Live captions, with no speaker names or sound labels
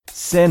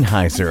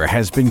Sennheiser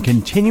has been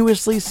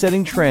continuously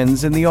setting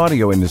trends in the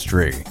audio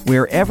industry.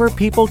 Wherever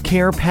people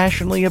care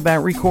passionately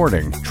about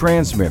recording,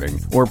 transmitting,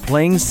 or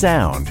playing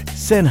sound,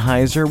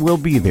 Sennheiser will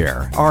be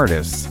there.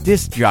 Artists,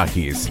 disc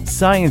jockeys,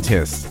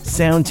 scientists,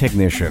 sound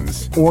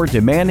technicians, or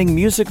demanding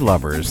music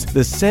lovers, the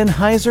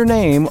Sennheiser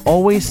name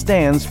always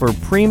stands for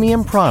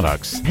premium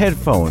products,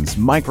 headphones,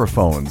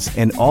 microphones,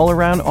 and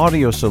all-around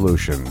audio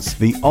solutions.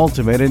 The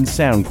ultimate in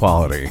sound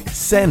quality.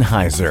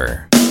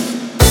 Sennheiser.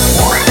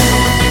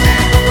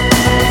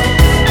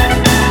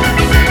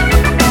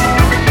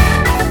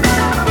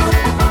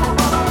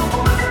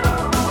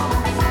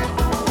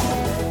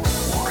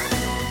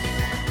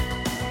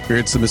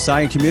 It's the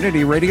Messiah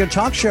Community Radio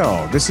Talk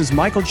Show. This is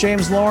Michael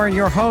James Lauren,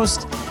 your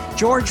host.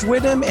 George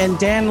Whittam and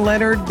Dan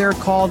Leonard, they're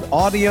called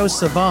audio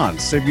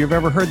savants. If you've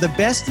ever heard the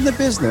best in the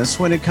business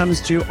when it comes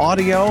to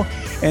audio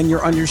and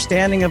your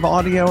understanding of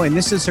audio, and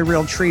this is a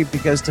real treat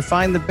because to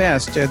find the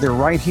best, they're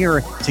right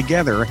here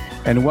together.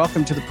 And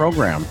welcome to the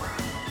program.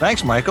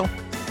 Thanks, Michael.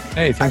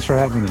 Hey, thanks for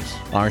having us.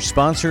 Our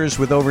sponsors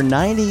with over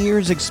 90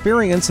 years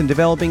experience in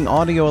developing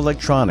audio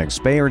electronics.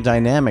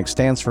 Beyerdynamic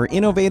stands for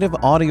innovative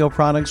audio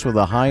products with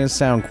the highest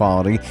sound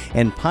quality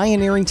and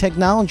pioneering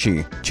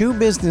technology. Two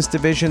business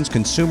divisions,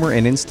 consumer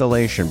and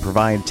installation,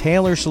 provide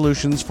tailored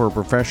solutions for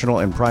professional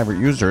and private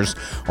users.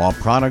 All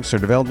products are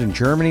developed in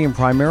Germany and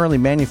primarily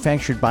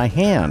manufactured by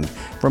hand.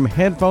 From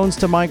headphones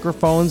to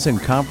microphones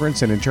and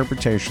conference and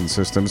interpretation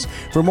systems.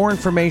 For more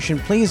information,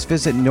 please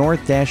visit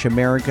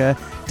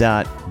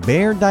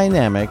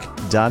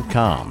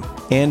north-america.beyerdynamic.com.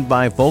 And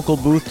by Vocal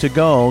Booth To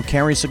Go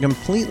carries a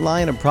complete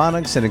line of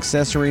products and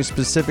accessories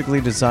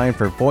specifically designed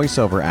for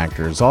voiceover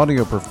actors,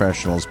 audio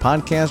professionals,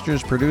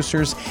 podcasters,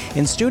 producers,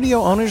 and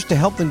studio owners to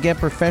help them get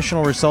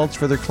professional results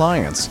for their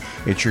clients.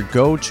 It's your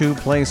go-to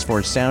place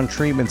for sound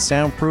treatment,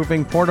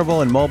 soundproofing,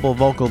 portable and mobile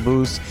vocal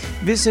booths.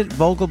 Visit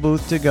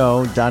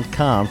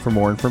vocalbooth2go.com for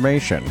more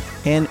information.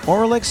 And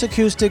Auralex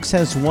Acoustics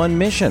has one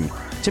mission: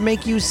 to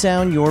make you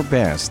sound your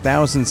best.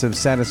 Thousands of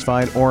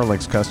satisfied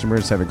Auralex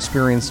customers have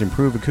experienced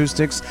improved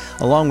acoustics,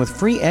 along with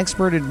free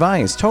expert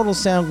advice. Total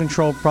sound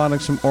control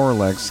products from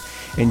Auralex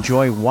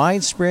enjoy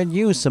widespread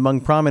use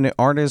among prominent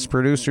artists,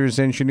 producers,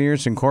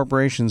 engineers, and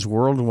corporations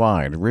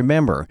worldwide.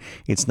 Remember,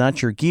 it's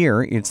not your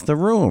gear, it's the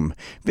room.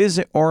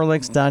 Visit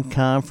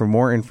Auralex.com for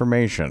more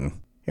information.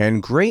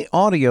 And great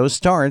audio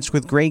starts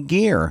with great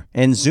gear.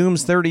 And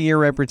Zoom's 30-year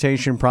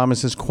reputation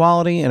promises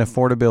quality and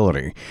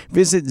affordability.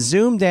 Visit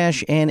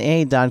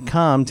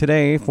zoom-na.com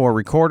today for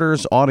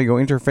recorders, audio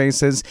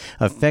interfaces,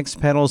 effects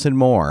pedals, and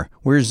more.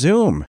 We're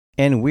Zoom,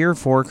 and we're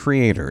for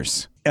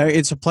creators.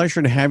 It's a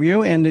pleasure to have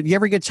you. And did you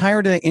ever get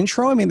tired of the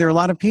intro? I mean, there are a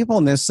lot of people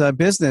in this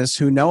business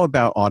who know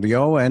about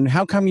audio. And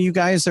how come you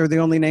guys are the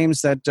only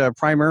names that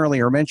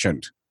primarily are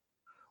mentioned?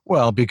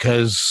 Well,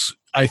 because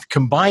I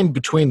combined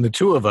between the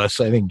two of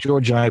us, I think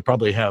George and I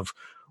probably have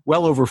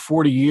well over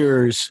 40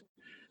 years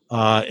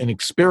in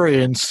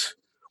experience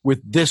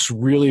with this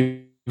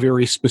really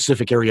very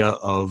specific area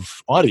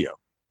of audio.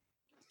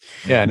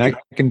 Yeah, and I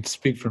can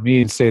speak for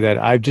me and say that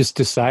I've just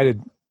decided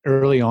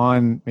early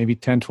on, maybe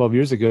 10, 12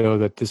 years ago,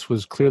 that this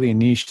was clearly a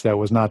niche that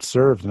was not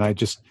served. And I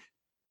just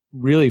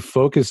really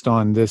focused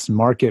on this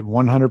market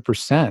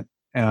 100%.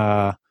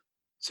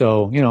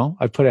 So,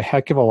 I put a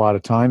heck of a lot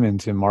of time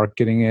into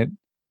marketing it,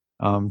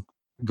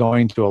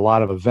 going to a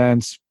lot of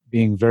events,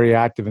 being very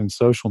active in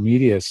social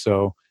media.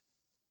 So,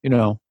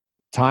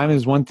 time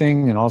is one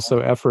thing, and also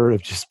effort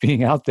of just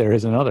being out there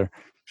is another.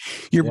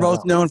 You're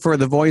both known for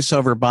the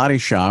Voiceover Body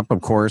Shop,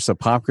 of course, a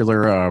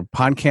popular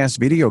podcast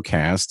video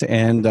cast.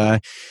 And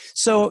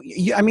so,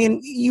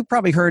 you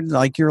probably heard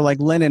you're like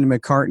Lennon and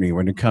McCartney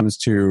when it comes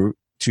to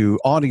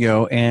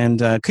audio. And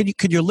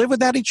could you live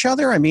without each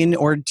other?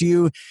 Or do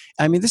you,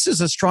 this is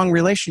a strong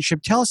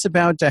relationship. Tell us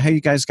about how you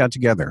guys got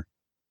together.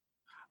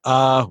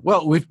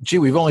 Well,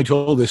 we've only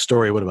told this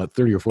story, about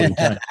 30 or 40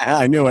 times.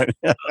 I knew it.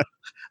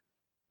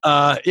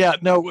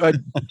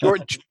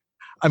 George,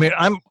 I'm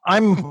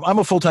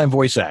a full-time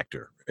voice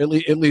actor. At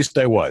least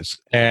I was.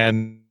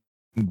 And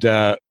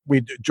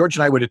George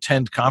and I would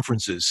attend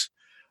conferences,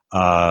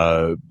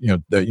 voiceover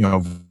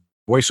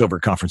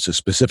conferences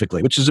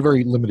specifically, which is a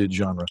very limited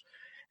genre.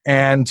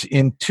 And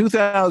in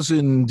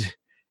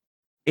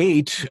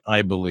 2008,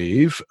 I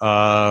believe,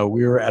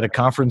 we were at a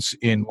conference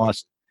in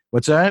what's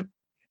that?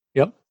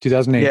 Yep,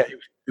 2008. Yeah,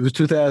 it was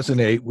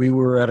 2008. We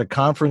were at a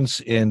conference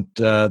in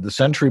the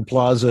Century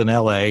Plaza in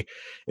L.A.,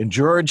 and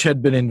George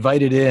had been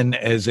invited in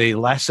as a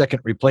last-second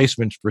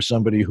replacement for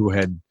somebody who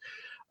had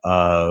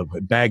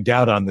bagged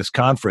out on this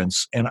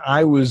conference. And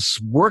I was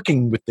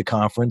working with the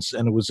conference,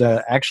 and it was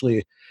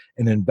actually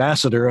an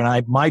ambassador,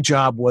 and my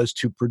job was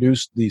to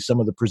produce some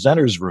of the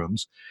presenters'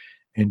 rooms.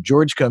 And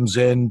George comes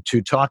in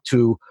to talk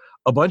to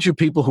a bunch of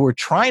people who are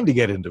trying to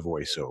get into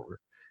voiceover.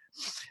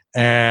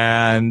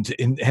 And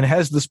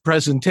has this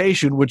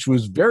presentation, which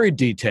was very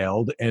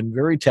detailed and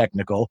very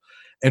technical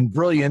and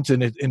brilliant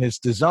in its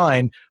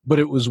design, but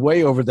it was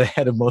way over the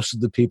head of most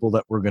of the people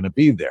that were going to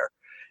be there.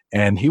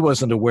 and he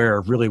wasn't aware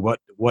of really what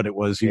it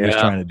was he was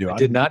trying to do. I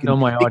did not know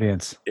my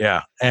audience.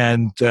 Yeah,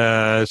 and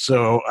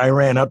so I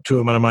ran up to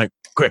him and I'm like,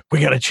 "Quick, we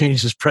got to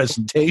change this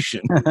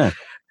presentation."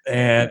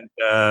 and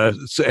I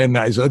said,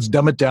 "Let's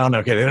dumb it down.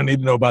 Okay, they don't need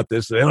to know about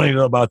this. They don't need to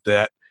know about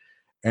that."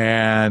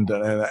 And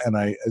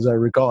I, as I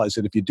recall, I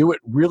said, if you do it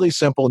really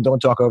simple and don't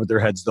talk over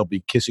their heads, they'll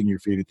be kissing your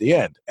feet at the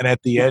end. And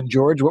at the end,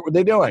 George, what were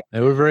they doing?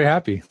 They were very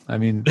happy. I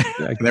mean,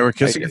 they were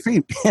kissing your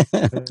feet.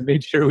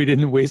 Made sure we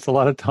didn't waste a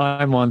lot of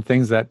time on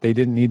things that they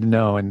didn't need to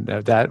know, and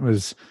that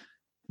was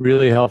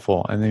really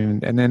helpful.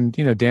 And then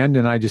Dan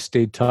and I just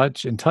stayed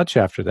in touch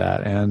after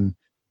that, and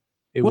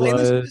it was. In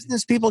this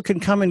business, people can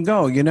come and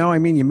go. You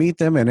meet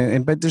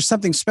them, but there's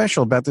something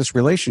special about this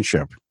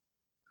relationship.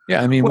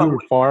 Yeah, we were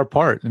far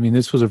apart.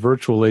 This was a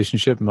virtual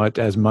relationship,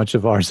 as much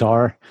of ours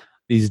are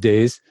these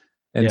days.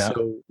 And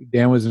so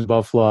Dan was in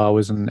Buffalo, I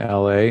was in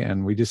LA,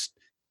 and we just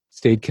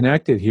stayed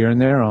connected here and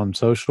there on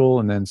social,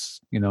 and then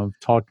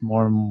talked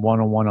more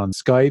one-on-one on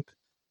Skype.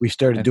 We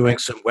started doing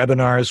some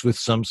webinars with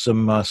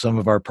some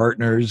of our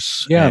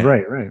partners. Yeah,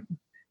 right.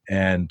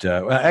 And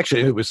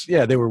actually, it was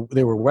they were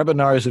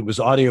webinars. It was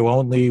audio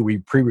only. We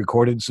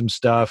pre-recorded some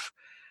stuff.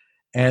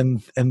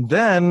 And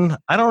then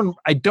I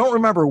don't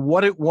remember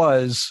what it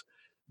was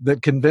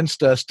that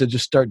convinced us to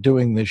just start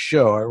doing this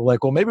show. We're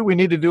like, well, maybe we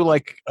need to do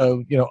like a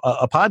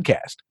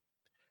podcast.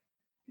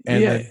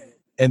 And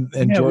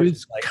George, it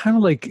was kind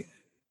of like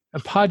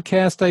a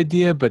podcast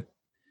idea, but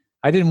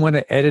I didn't want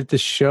to edit the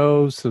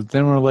show. So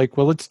then we're like,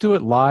 well, let's do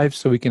it live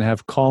so we can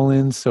have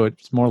call-ins. So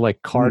it's more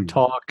like car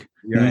talk.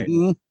 Right.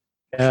 Mm-hmm.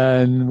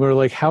 And we're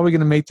like, how are we going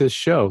to make this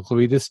show? So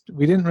we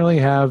didn't really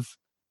have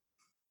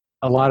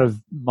a lot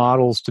of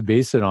models to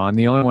base it on.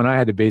 The only one I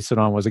had to base it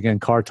on was,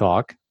 again, Car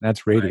Talk.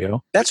 That's radio.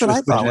 Right. That's what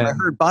I thought. When I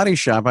heard Body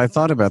Shop, I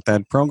thought about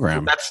that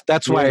program.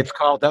 That's why it's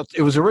called.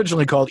 It was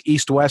originally called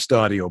East West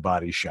Audio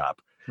Body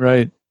Shop.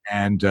 Right.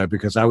 And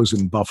because I was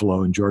in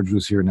Buffalo and George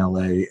was here in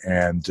LA,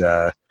 and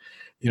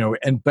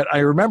but I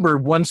remember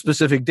one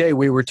specific day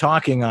we were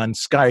talking on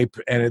Skype,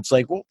 and it's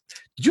like, well,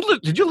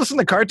 did you listen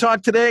to Car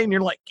Talk today? And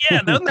you're like, yeah,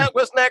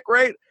 wasn't that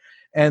great?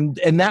 And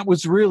that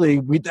was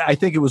really, I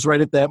think it was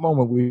right at that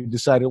moment we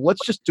decided,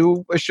 let's just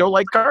do a show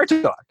like Car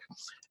Talk.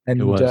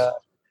 And,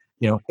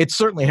 it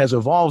certainly has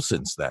evolved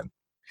since then.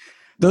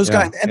 Those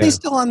guys, are they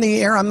still on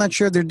the air? I'm not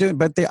sure they're doing,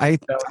 but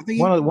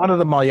one of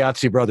the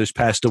Magliazzi brothers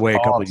passed away a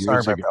couple of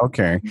years ago.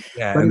 Okay.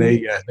 Yeah, and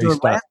they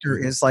stopped. Laughter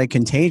is like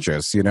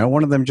contagious,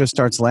 one of them just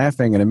starts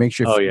laughing and it makes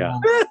you feel,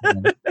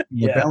 Well,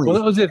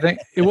 that was the thing.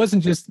 It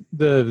wasn't just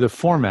the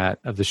format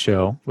of the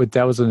show,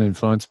 that was an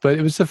influence, but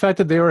it was the fact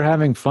that they were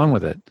having fun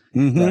with it.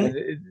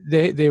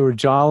 Mm-hmm. They were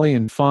jolly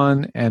and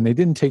fun, and they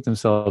didn't take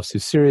themselves too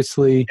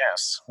seriously.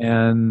 Yes.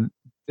 And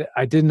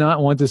I did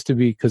not want this to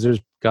be, because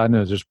God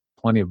knows there's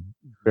plenty of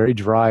very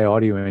dry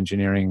audio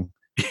engineering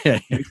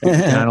channels and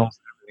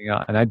everything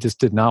else, and I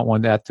just did not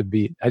want that to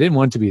be. I didn't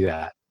want it to be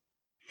that.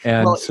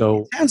 And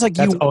so it sounds like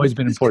that's always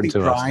been important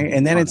to us.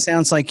 And then it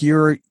sounds like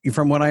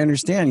from what I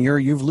understand,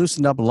 you've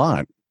loosened up a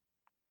lot.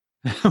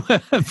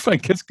 I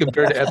guess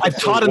compared to I've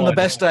taught him the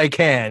best I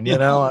can,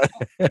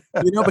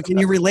 But can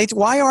you relate?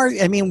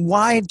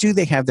 Why do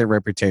they have their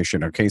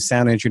reputation? Okay,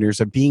 sound engineers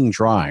of being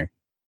dry.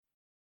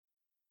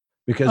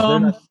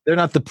 Because they're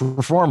not the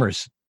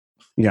performers.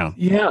 Yeah.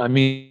 Yeah.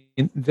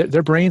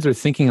 Their brains are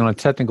thinking on a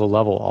technical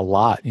level a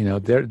lot.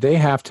 They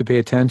have to pay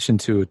attention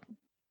to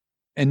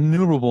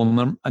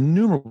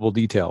innumerable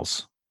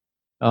details.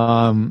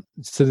 So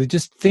they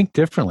just think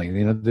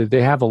differently.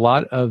 They have a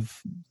lot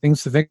of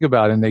things to think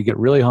about, and they get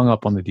really hung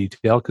up on the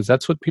detail because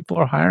that's what people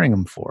are hiring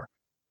them for.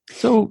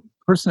 So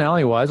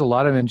personality-wise, a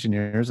lot of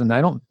engineers, and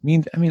I don't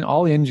mean,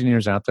 all the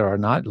engineers out there are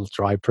not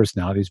dry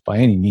personalities by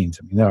any means.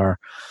 There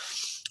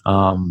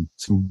are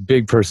some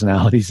big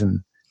personalities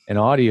in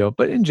audio,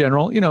 but in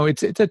general,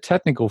 it's a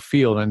technical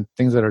field, and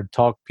things that are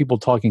people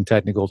talking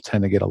technical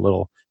tend to get a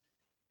little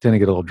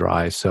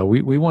dry. So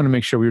we want to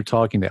make sure we're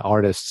talking to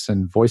artists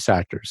and voice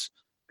actors.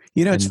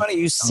 It's funny,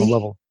 you see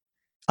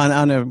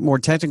on a more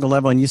technical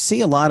level, and you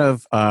see a lot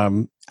of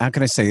how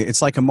can I say,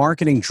 it's like a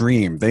marketing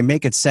dream. They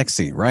make it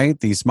sexy, right?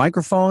 These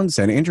microphones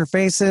and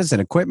interfaces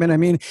and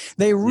equipment.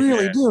 They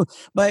really do.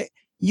 But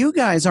you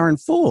guys aren't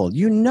fooled.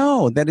 You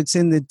know that it's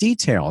in the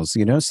details,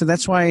 So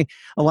that's why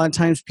a lot of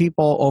times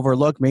people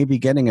overlook maybe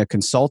getting a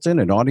consultant,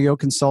 an audio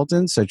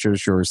consultant, such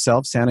as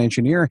yourself, sound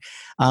engineer,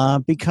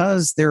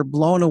 because they're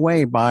blown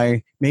away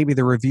by maybe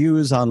the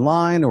reviews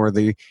online or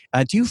do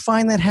you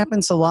find that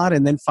happens a lot?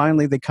 And then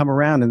finally they come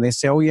around and they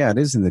say, oh yeah, it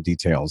is in the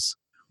details.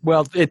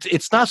 Well,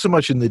 it's not so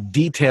much in the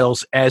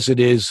details as it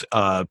is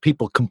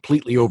people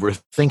completely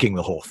overthinking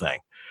the whole thing.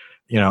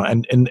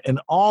 And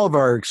all of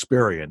our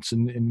experience,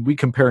 and we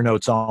compare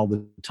notes all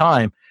the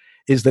time,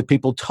 is that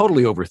people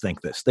totally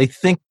overthink this. They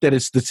think that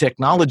it's the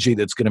technology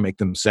that's going to make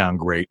them sound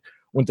great.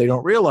 What they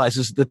don't realize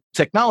is the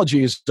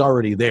technology is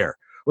already there.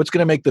 What's going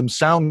to make them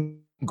sound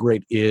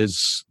great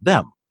is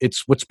them.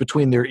 It's what's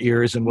between their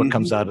ears and what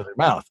comes out of their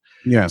mouth.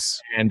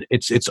 Yes. And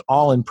it's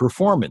all in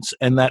performance,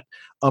 and that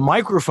a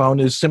microphone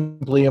is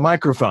simply a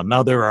microphone.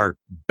 Now, there are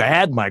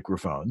bad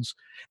microphones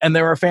and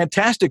there are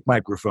fantastic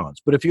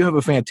microphones, but if you have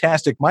a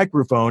fantastic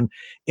microphone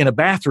in a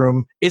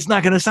bathroom, it's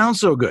not going to sound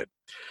so good.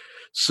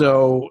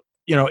 So,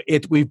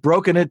 we've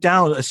broken it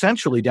down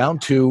essentially down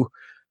to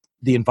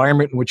the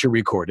environment in which you're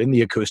recording,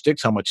 the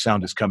acoustics, how much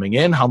sound is coming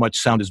in, how much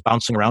sound is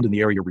bouncing around in the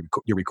area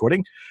you're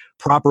recording,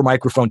 proper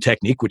microphone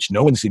technique, which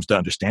no one seems to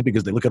understand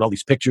because they look at all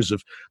these pictures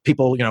of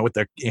people, with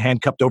their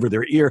hand cupped over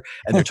their ear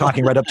and they're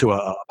talking right up to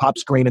a pop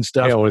screen and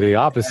stuff. Yeah, or the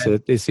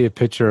opposite. They see a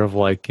picture of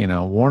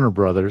Warner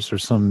Brothers or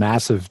some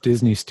massive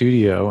Disney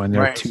studio and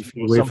they're 2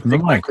 feet away from the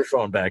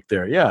microphone back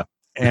there. Yeah.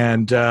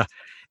 And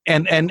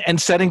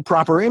setting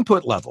proper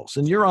input levels,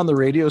 and you're on the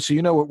radio, so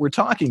you know what we're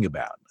talking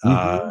about.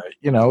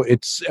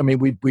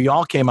 We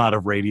all came out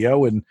of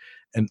radio and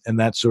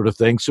that sort of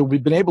thing, so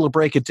we've been able to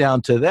break it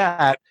down to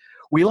that.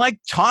 We like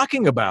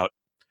talking about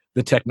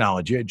the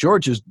technology.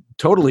 George is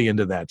totally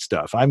into that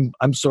stuff.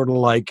 I'm sort of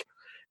like,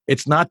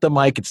 it's not the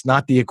mic, it's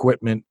not the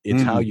equipment,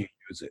 it's how you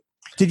use it.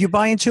 Did you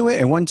buy into it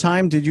at one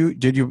time? Did you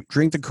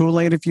drink the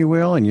Kool-Aid, if you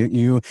will, and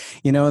you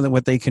know that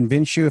what they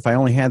convinced you, if I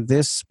only had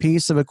this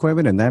piece of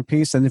equipment and that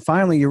piece, and then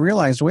finally you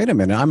realize, wait a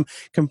minute, I'm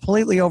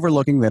completely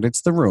overlooking that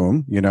it's the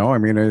room.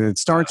 It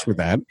starts with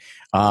that.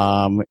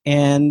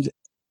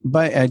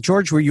 But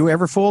George, were you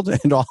ever fooled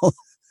at all?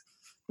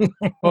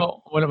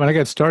 Well, when I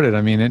got started,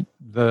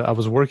 I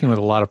was working with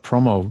a lot of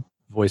promo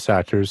voice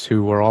actors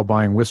who were all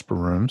buying whisper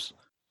rooms.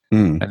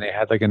 And they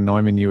had like a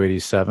Neumann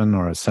U87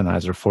 or a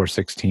Sennheiser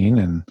 416,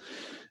 and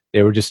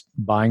they were just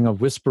buying a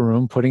whisper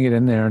room, putting it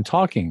in there and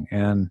talking.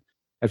 And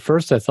at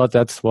first I thought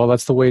that's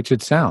the way it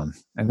should sound.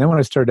 And then when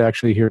I started to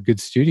actually hear good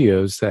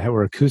studios that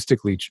were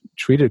acoustically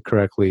treated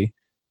correctly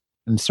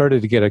and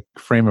started to get a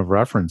frame of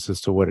reference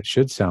as to what it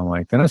should sound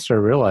like, then I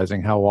started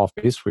realizing how off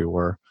base we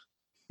were,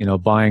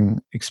 buying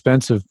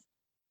expensive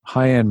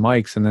high-end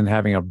mics and then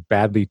having a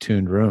badly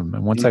tuned room.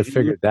 And once I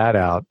figured that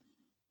out,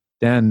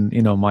 then,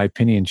 my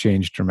opinion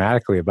changed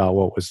dramatically about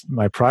what was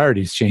my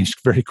priorities changed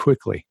very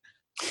quickly.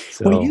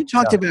 So, when you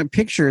talked about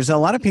pictures, a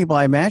lot of people,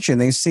 I imagine,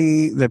 they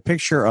see the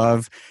picture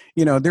of,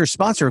 their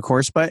sponsor, of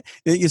course, but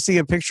you see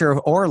a picture of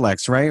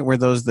Orlex, right, where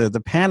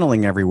the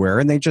paneling everywhere,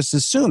 and they just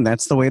assume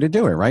that's the way to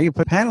do it, right? You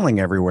put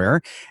paneling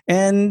everywhere,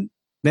 and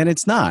then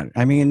it's not.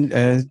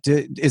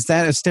 Is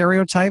that a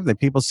stereotype that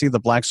people see the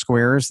black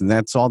squares and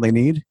that's all they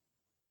need?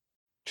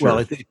 Sure.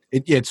 Well,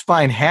 it's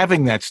fine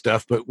having that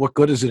stuff, but what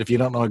good is it if you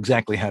don't know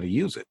exactly how to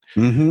use it?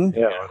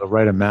 Yeah, or the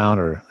right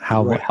amount, or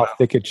how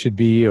thick it should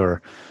be,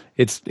 or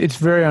it's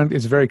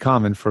very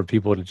common for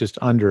people to just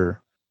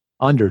under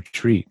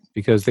treat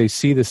because they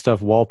see the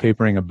stuff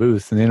wallpapering a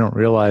booth and they don't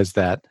realize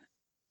that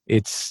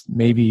it's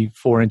maybe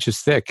 4 inches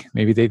thick.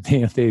 Maybe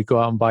they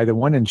go out and buy the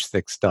 1 inch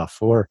thick stuff,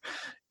 or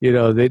they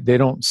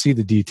don't see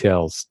the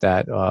details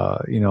that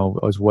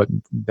is what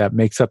that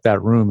makes up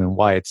that room and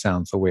why it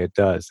sounds the way it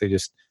does. They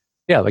just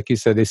like you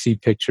said, they see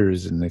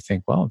pictures and they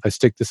think, well, if I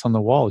stick this on the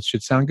wall, it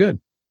should sound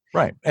good.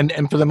 Right. And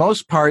for the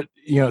most part,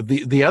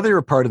 the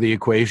other part of the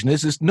equation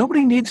is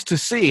nobody needs to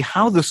see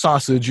how the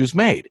sausage is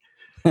made.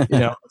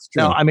 Now,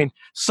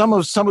 some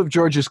of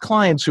George's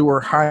clients who are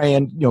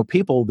high-end,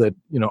 people that,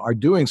 are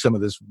doing some of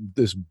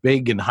this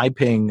big and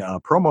high-paying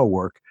promo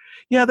work,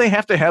 they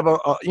have to have a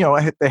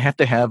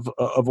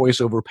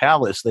voiceover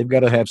palace. They've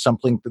got to have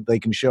something that they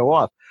can show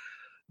off.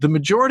 The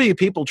majority of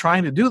people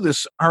trying to do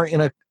this are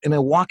in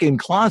a walk-in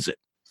closet,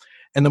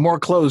 and the more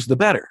clothes, the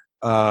better.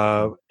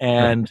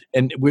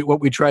 What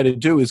we try to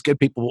do is get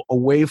people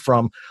away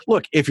from.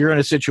 Look, if you're in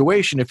a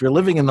situation, if you're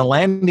living in the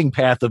landing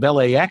path of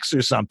LAX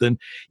or something,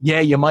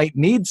 you might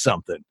need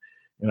something.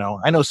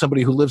 I know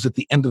somebody who lives at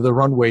the end of the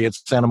runway at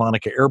Santa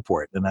Monica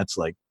Airport, and that's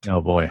like,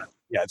 oh boy,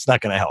 it's not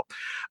going to help.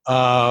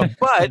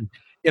 But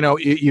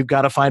you've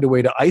got to find a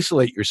way to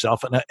isolate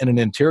yourself, and an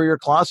interior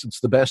closet's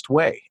the best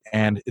way.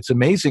 And it's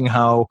amazing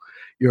how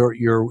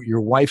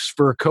your wife's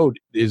fur coat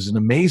is an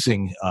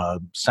amazing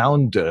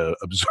sound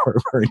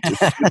absorber.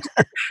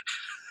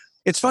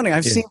 It's funny.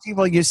 I've seen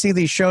people, you see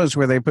these shows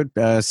where they put,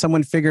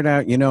 someone figured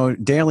out,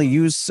 daily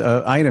use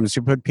items.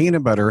 You put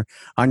peanut butter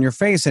on your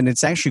face, and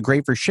it's actually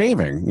great for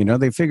shaving.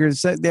 They figured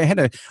they had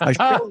a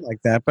show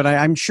like that. But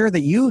I'm sure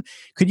that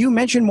could you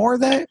mention more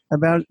of that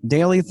about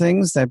daily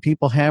things that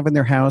people have in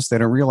their house that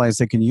don't realize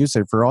they can use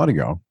it for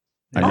audio?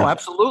 Oh,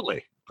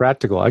 absolutely.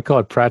 Practical. I call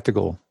it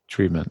practical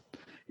treatment.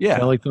 Yeah.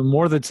 The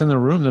more that's in the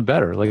room, the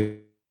better. Like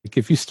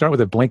if you start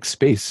with a blank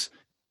space,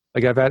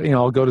 like I've had,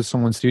 I'll go to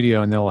someone's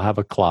studio and they'll have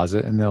a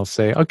closet and they'll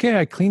say, "Okay,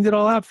 I cleaned it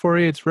all out for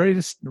you. It's ready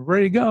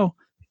to go."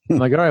 I'm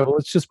like, "All right, well,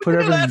 let's just put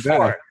everything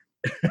back."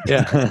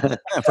 Yeah,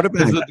 put it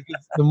back.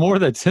 The more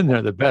that's in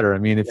there, the better.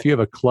 If you have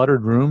a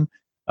cluttered room,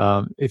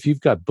 if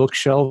you've got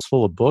bookshelves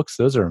full of books,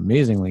 those are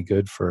amazingly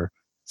good for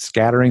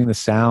scattering the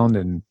sound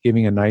and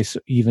giving a nice,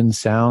 even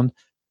sound.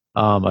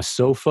 A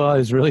sofa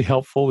is really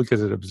helpful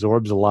because it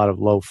absorbs a lot of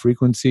low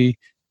frequency.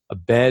 A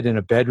bed in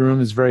a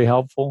bedroom is very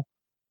helpful.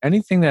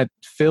 Anything that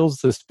fills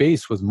the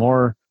space with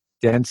more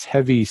dense,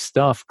 heavy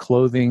stuff,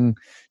 clothing,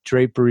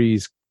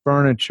 draperies,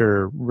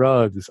 furniture,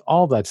 rugs,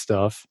 all that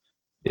stuff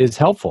is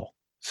helpful.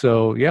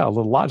 So yeah,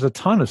 a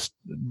ton of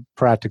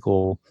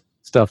practical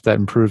stuff that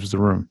improves the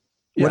room.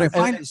 What I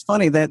find is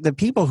funny that the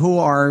people who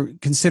are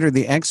considered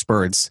the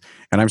experts,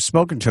 and I've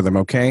spoken to them,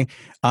 okay,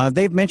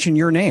 they've mentioned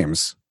your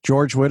names,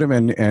 George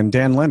Whittam and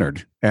Dan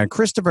Leonard.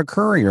 Christopher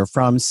Courier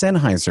from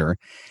Sennheiser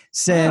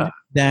said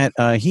that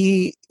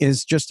he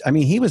is just, I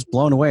mean, he was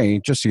blown away,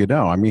 just so you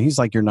know. I mean, he's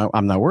like,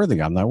 I'm not worthy.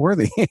 I'm not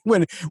worthy.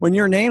 when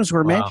your names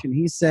were mentioned,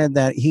 he said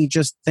that he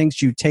just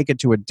thinks you take it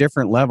to a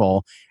different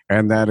level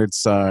and that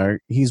it's,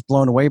 he's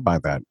blown away by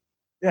that.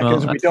 Yeah,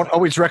 because we don't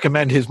always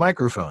recommend his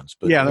microphones.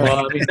 But yeah,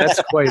 well, I mean,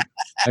 that's quite.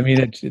 I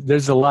mean,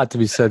 there's a lot to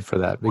be said for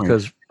that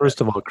because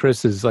first of all,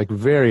 Chris is like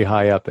very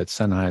high up at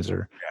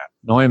Sennheiser.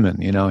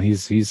 Neumann, you know,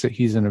 he's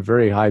in a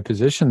very high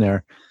position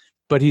there,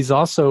 but he's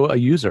also a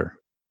user.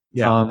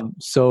 Yeah.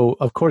 So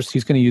of course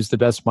he's going to use the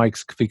best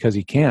mics because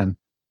he can,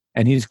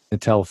 and he's going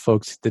to tell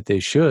folks that they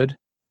should.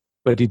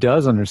 But he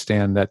does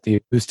understand that the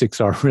acoustics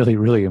are really,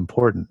 really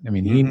important. I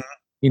mean,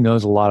 he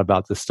knows a lot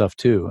about this stuff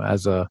too,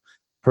 as a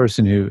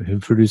person who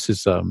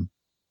produces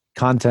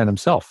content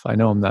himself. I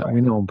know him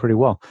we know him pretty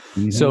well.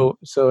 So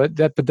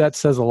that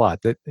says a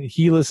lot that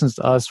he listens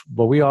to us,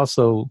 but we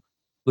also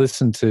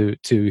listen to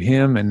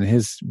him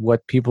and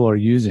what people are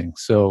using.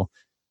 So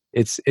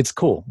it's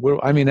cool.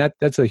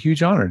 That's a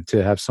huge honor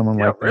to have someone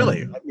like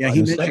really. Yeah,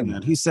 he mentioned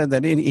that. He said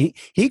that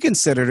he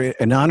considered it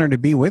an honor to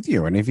be with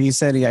you. And if he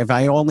said if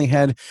I only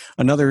had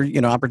another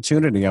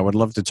opportunity, I would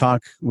love to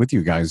talk with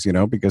you guys.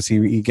 Because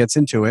he gets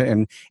into it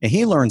and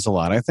he learns a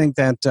lot. I think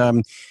that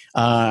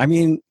I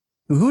mean,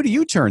 who do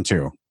you turn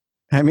to?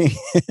 I mean,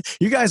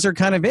 you guys are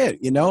kind of it,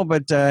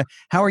 but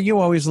how are you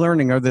always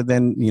learning other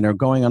than,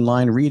 going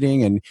online,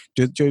 reading? And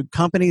do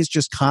companies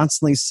just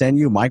constantly send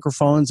you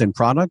microphones and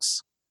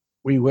products?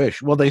 We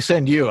wish. Well, they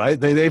send you.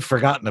 They've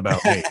forgotten about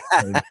me.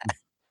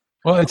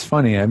 Well, it's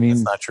funny. I mean,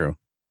 that's not true.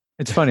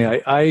 It's funny.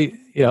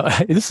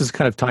 This is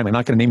kind of time. I'm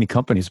not going to name any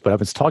companies, but I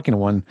was talking to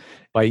one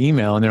by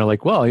email and they're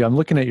like, well, I'm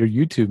looking at your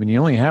YouTube and you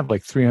only have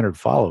like 300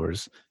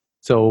 followers.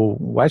 So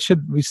why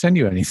should we send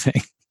you anything?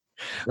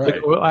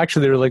 Right.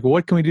 Actually, they were like,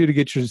 what can we do to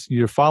get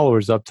your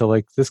followers up to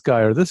like this guy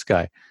or this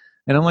guy?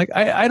 And I'm like,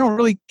 I don't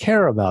really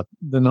care about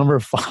the number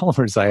of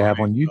followers I have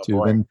on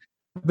YouTube. And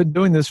I've been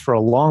doing this for a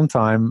long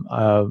time.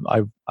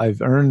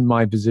 I've earned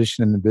my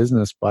position in the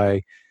business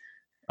by,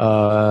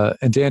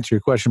 and to answer your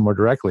question more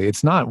directly,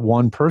 it's not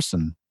one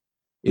person.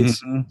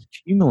 It's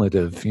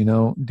cumulative.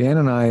 Dan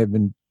and I have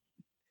been,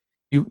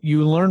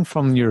 you learn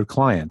from your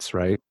clients,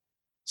 right?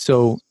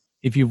 So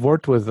if you've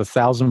worked with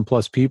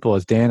 1,000+ people,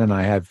 as Dan and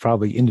I have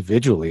probably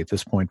individually at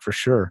this point for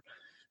sure,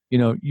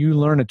 you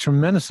learn a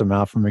tremendous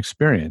amount from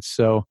experience.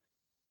 So,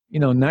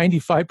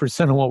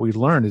 95% of what we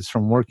learn is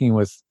from working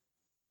with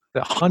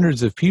the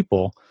hundreds of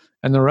people.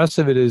 And the rest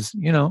of it is,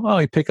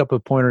 you pick up a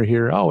pointer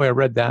here. Oh, I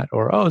read that.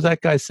 Or, oh,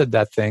 that guy said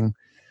that thing.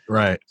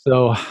 Right.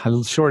 So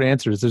the short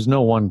answer is there's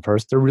no one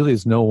person. There really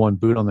is no one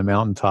boot on the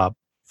mountaintop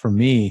for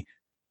me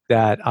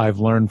that I've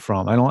learned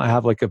from. I don't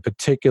have like a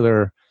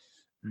particular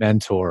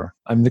mentor.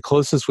 I mean, the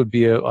closest would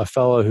be a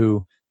fellow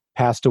who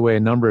passed away a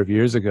number of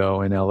years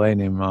ago in LA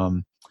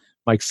named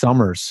Mike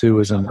Summers, who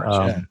was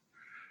a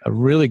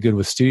really good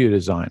with studio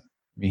design.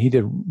 I mean, he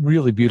did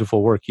really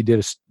beautiful work.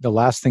 The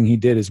last thing he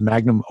did, his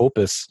magnum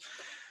opus,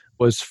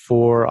 was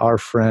for our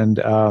friend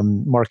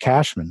Mark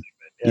Cashman.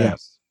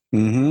 Yes.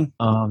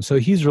 So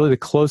he's really the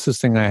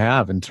closest thing I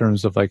have in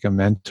terms of like a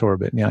mentor.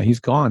 But yeah, he's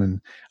gone,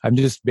 and I'm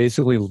just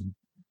basically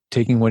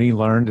taking what he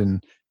learned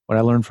and what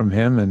I learned from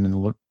him,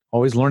 and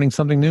always learning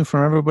something new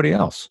from everybody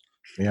else.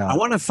 Yeah. I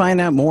want to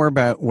find out more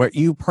about what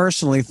you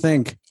personally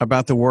think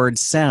about the word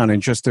sound in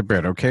just a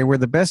bit, okay? We're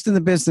the best in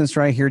the business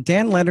right here.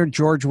 Dan Leonard,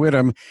 George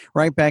Whittam,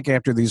 right back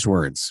after these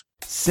words.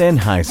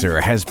 Sennheiser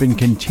has been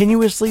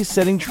continuously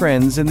setting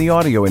trends in the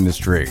audio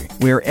industry.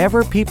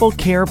 Wherever people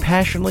care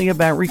passionately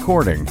about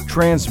recording,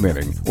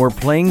 transmitting, or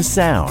playing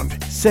sound,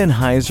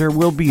 Sennheiser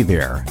will be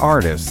there.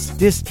 Artists,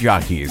 disc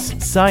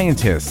jockeys,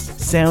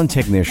 scientists, sound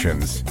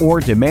technicians,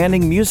 or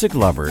demanding music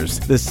lovers,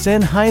 the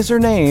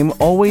Sennheiser name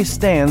always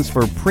stands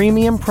for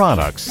premium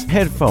products,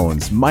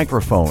 headphones,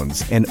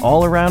 microphones, and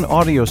all-around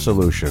audio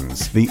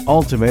solutions. The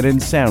ultimate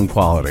in sound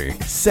quality.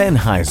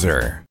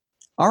 Sennheiser.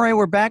 All right,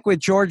 we're back with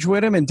George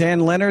Whittam and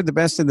Dan Leonard, the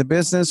best in the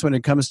business when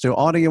it comes to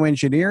audio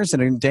engineers.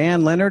 And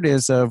Dan Leonard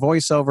is a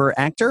voiceover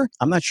actor.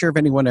 I'm not sure if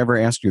anyone ever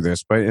asked you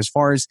this, but as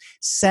far as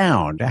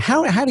sound,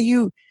 how do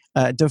you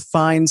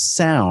define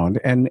sound,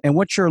 and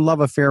what's your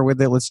love affair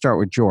with it? Let's start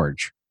with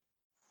George.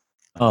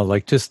 Oh,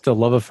 like just the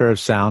love affair of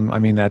sound. I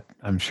mean, that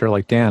I'm sure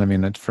like Dan, I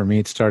mean, that for me,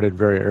 it started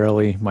very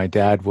early. My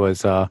dad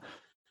was a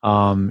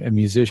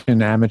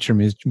musician, amateur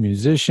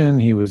musician.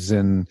 He was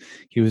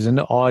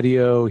into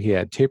audio. He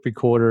had tape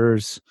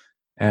recorders,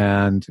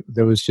 and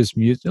there was just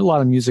a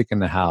lot of music in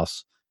the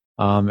house.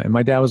 And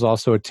my dad was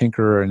also a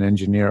tinkerer, an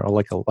engineer, or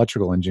like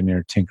electrical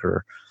engineer,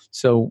 tinkerer.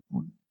 So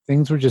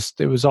things were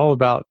it was all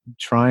about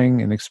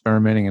trying and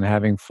experimenting and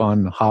having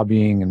fun,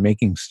 hobbying and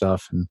making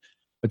stuff.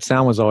 But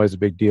sound was always a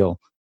big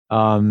deal.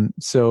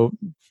 So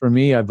for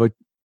me,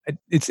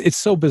 it's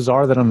so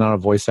bizarre that I'm not a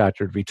voice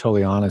actor, to be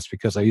totally honest,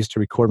 because I used to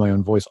record my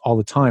own voice all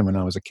the time when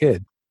I was a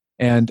kid.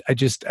 And I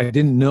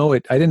didn't know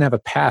it. I didn't have a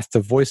path to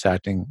voice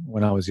acting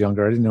when I was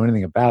younger. I didn't know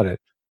anything about it.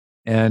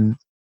 And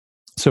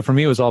so for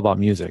me, it was all about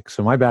music.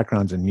 So my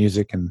background's in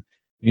music and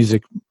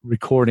music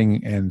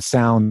recording and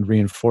sound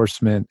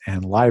reinforcement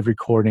and live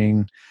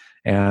recording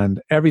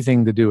and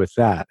everything to do with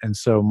that. And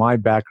so my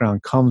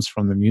background comes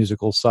from the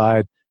musical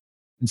side.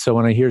 And so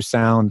when I hear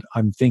sound,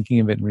 I'm thinking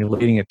of it and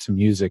relating it to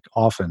music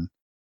often.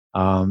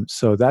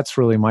 So that's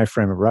really my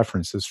frame of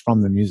reference, is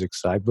from the music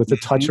side, with a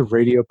touch of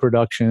radio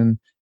production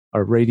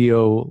or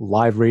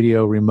live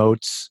radio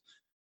remotes.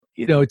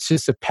 It's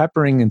just a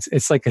peppering, and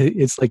it's like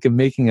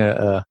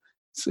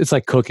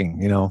cooking.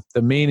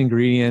 The main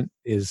ingredient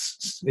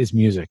is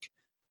music,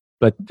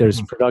 but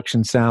there's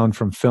production sound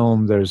from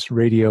film. There's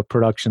radio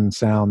production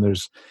sound.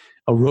 There's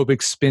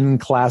aerobic spin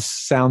class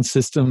sound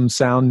system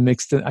sound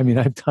mixed in. I mean,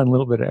 I've done a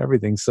little bit of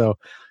everything. So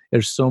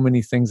there's so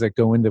many things that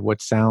go into what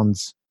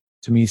sounds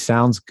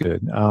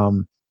good.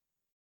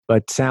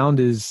 But sound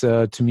is,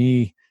 to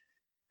me,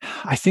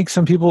 I think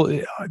some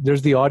people,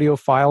 there's the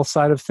audiophile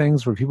side of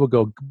things where people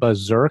go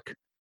berserk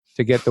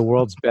to get the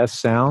world's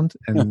best sound.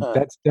 And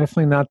that's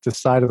definitely not the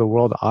side of the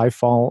world I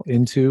fall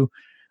into.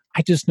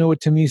 I just know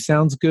what to me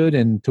sounds good.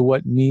 And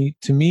to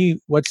me,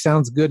 what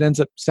sounds good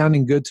ends up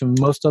sounding good to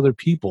most other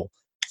people.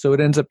 So it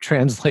ends up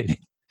translating.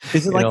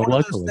 Is it like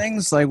one of those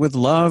things, like with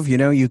love,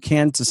 you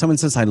can't, someone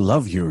says, I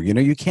love you,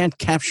 you can't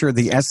capture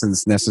the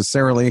essence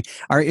necessarily.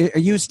 Are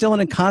you still in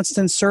a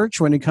constant search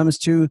when it comes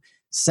to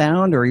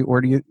sound,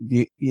 or do you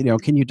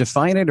can you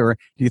define it, or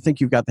do you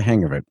think you've got the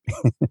hang of it?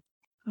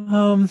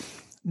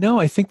 No,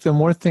 I think the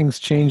more things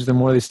change, the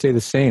more they stay the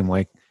same.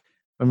 Like,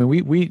 I mean,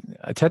 we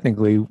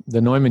technically,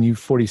 the Neumann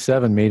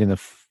U47 made in the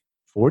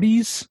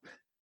 40s,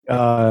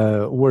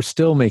 we're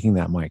still making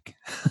that mic.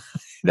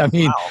 I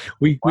mean,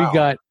 we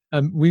got,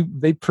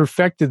 they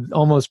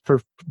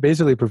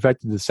basically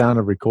perfected the sound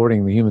of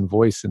recording the human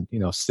voice in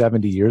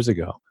 70 years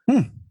ago.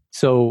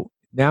 So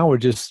now we're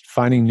just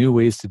finding new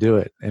ways to do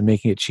it and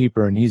making it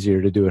cheaper and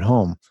easier to do at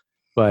home.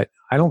 But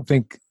I don't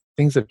think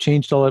things have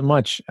changed all that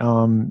much.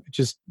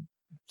 Just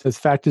the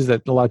fact is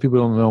that a lot of people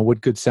don't know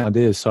what good sound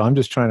is. So I'm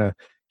just trying to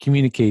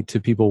communicate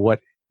to people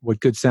what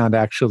good sound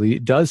actually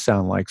does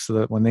sound like, so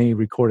that when they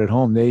record at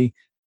home, they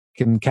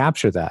can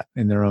capture that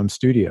in their own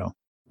studio.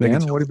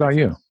 Dan, what about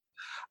you?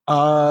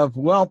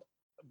 Well,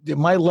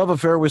 my love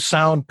affair with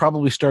sound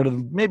probably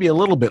started maybe a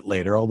little bit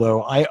later,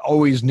 although I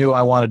always knew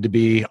I wanted to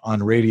be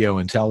on radio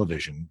and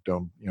television.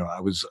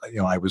 I was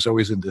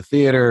always into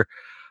theater.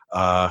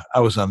 I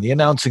was on the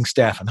announcing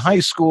staff in high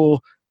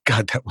school.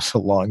 God, that was a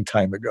long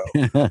time ago.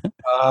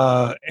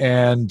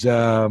 And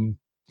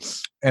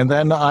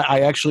then I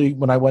actually,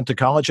 when I went to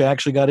college, I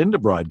actually got into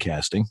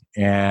broadcasting.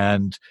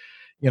 And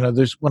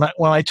there's when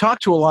I talk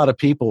to a lot of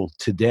people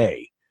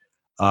today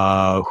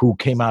who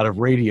came out of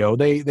radio,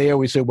 they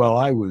always say, well,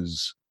 I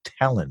was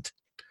talent.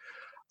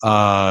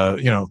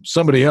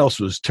 Somebody else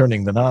was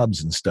turning the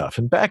knobs and stuff.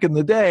 And back in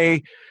the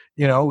day,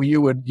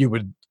 you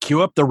would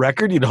cue up the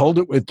record, you'd hold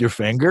it with your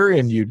finger,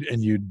 and you'd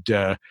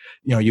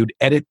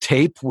edit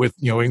tape with,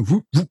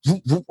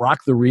 rock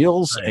the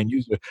reels, right, and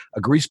use a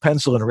grease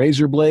pencil and a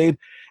razor blade.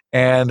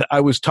 And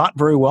I was taught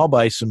very well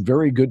by some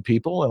very good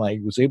people, and I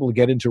was able to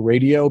get into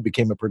radio,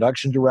 became a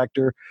production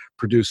director,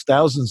 produced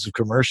thousands of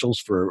commercials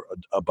for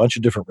a bunch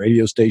of different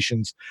radio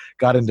stations,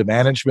 got into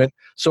management.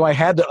 So I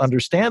had to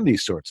understand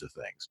these sorts of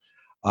things.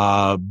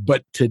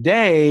 But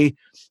today,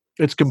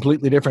 it's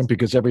completely different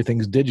because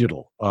everything's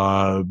digital.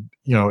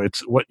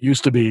 It's what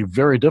used to be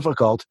very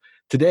difficult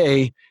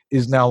today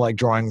is now like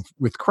drawing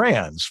with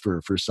crayons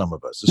for some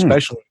of us,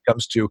 especially when it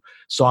comes to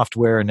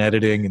software and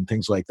editing and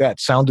things like that.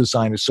 Sound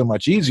design is so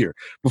much easier.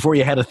 Before,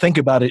 you had to think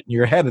about it in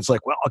your head. It's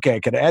like, well, okay, I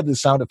could add this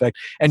sound effect,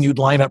 and you'd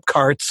line up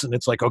carts, and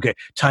it's like, okay,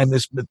 time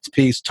this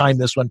piece, time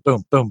this one,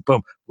 boom, boom,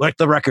 boom, let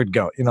the record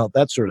go,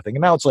 that sort of thing.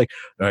 And now it's like,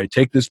 all right,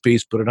 take this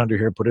piece, put it under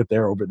here, put it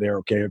there, over there,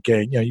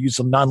 okay, use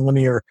some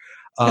nonlinear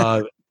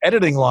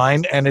editing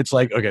line, and it's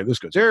like, okay, this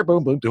goes here,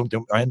 boom, boom, boom,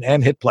 boom,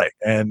 and hit play,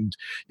 and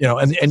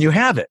and you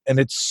have it, and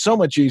it's so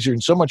much easier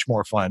and so much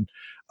more fun.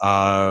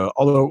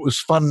 Although it was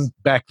fun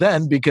back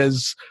then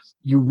because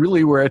you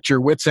really were at your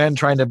wit's end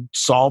trying to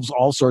solve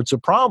all sorts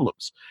of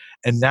problems,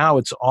 and now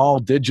it's all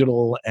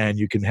digital, and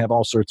you can have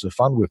all sorts of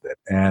fun with it.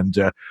 And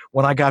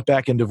when I got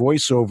back into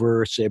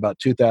voiceover, say about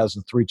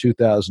 2003,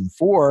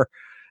 2004,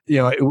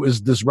 it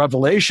was this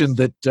revelation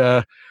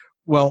that,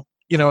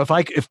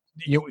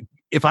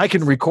 if I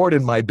can record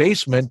in my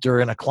basement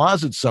or in a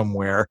closet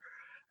somewhere,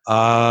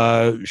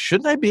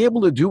 shouldn't I be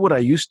able to do what I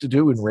used to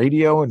do in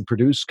radio and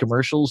produce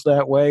commercials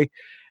that way?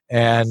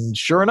 And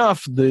sure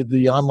enough,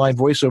 the online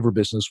voiceover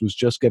business was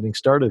just getting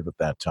started at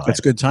that time.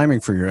 That's good timing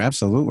for you,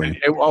 absolutely.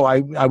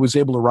 I was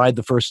able to ride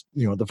the first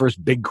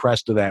big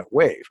crest of that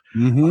wave.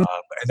 And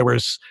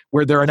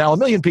where there are now 1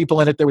 million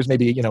people in it, there was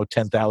maybe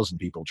 10,000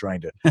 people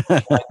trying to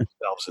find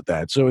themselves at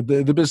that. So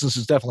the business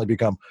has definitely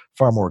become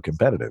far more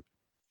competitive.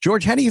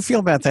 George, how do you feel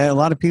about that? A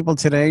lot of people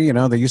today,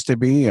 they used to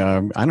be, I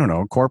don't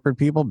know, corporate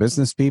people,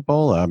 business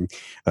people,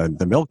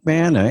 the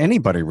milkman,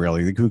 anybody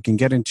really who can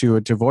get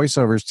into to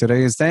voiceovers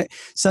today. Is that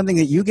something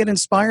that you get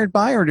inspired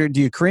by, or do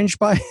you cringe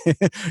by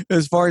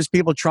as far as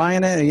people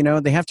trying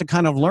it? They have to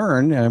kind of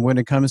learn when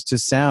it comes to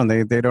sound.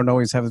 They don't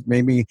always have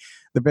maybe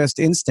the best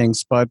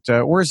instincts, but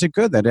or is it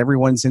good that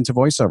everyone's into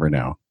voiceover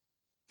now?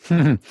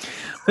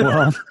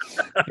 Well,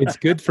 it's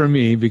good for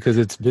me because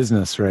it's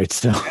business, right?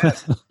 So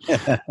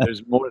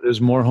there's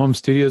more home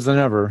studios than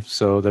ever.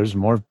 So there's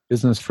more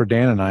business for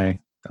Dan and I,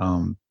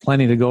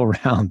 plenty to go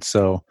around.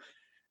 So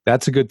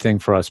that's a good thing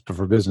for us, but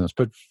for business.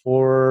 But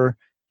for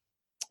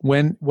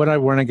when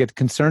I get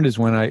concerned is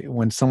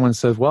when someone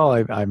says, "Well,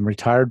 I'm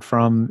retired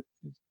from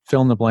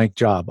fill in the blank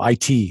job."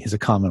 IT is a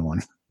common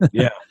one.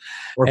 Yeah,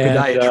 or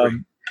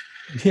podiatry.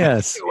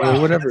 Yes, wow.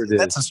 Or whatever it is.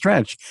 That's a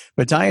stretch.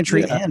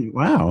 Podiatry and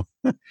wow.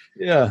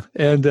 Yeah,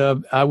 and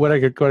what I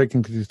get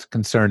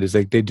concerned is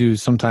they do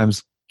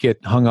sometimes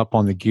get hung up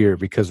on the gear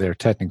because they're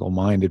technical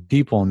minded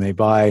people and they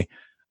buy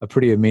a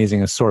pretty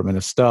amazing assortment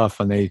of stuff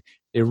and they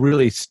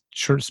really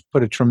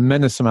put a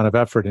tremendous amount of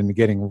effort into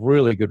getting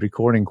really good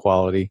recording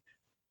quality.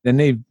 Then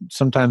they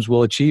sometimes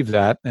will achieve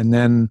that, and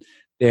then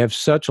they have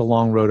such a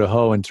long road to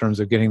hoe in terms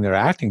of getting their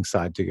acting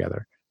side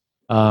together.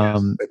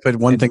 They put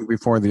one thing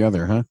before the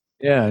other, huh?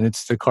 Yeah, and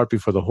it's the cart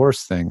before the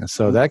horse thing.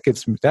 So that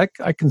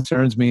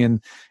concerns me,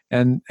 and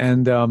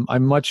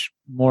I'm much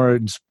more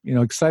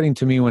exciting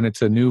to me when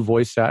it's a new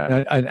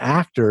an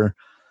actor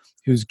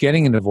who's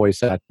getting into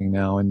voice acting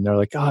now, and they're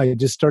like, "Oh, I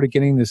just started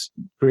getting this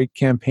great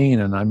campaign,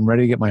 and I'm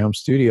ready to get my home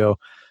studio."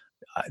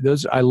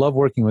 I love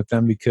working with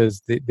them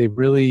because they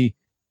really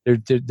they're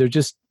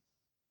just.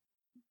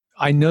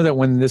 I know that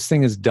when this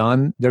thing is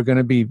done, they're going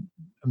to be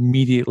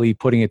immediately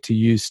putting it to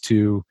use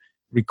to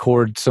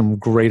record some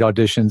great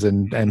auditions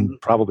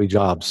and probably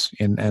jobs.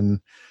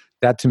 And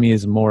that to me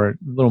is a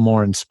little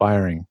more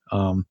inspiring.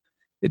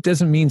 It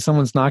doesn't mean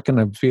someone's not going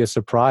to be a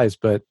surprise,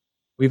 but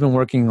we've been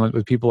working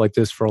with people like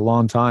this for a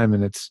long time.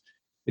 And it's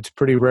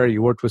pretty rare.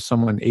 You worked with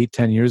someone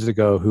 8-10 years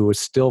ago who was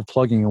still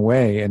plugging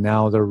away and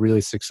now they're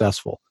really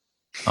successful.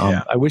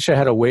 I wish I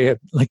had a way of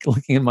like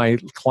looking at my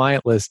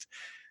client list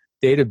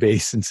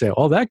database and say,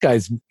 "Oh, that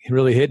guy's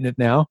really hitting it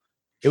now."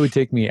 It would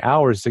take me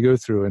hours to go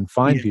through and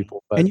find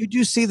people. But. And you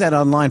do see that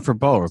online for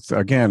both.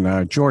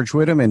 Again, George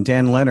Whittam and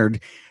Dan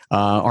Leonard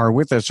are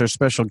with us, our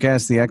special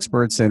guests, the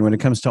experts. And when it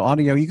comes to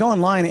audio, you go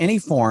online, any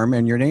form,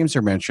 and your names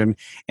are mentioned.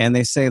 And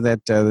they say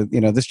that,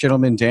 this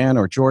gentleman, Dan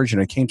or George,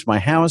 came to my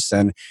house.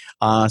 And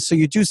so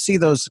you do see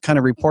those kind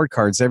of report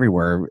cards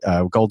everywhere,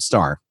 gold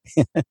star.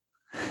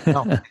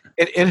 No,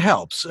 it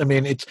helps. I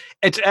mean,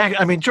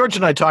 George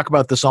and I talk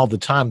about this all the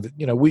time.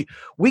 That,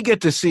 we get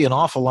to see an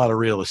awful lot of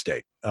real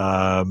estate.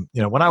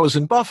 When I was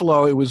in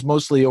Buffalo, it was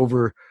mostly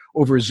over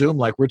Zoom,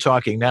 like we're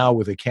talking now,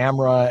 with a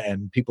camera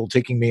and people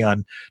taking me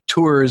on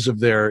tours of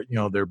their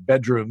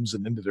bedrooms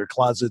and into their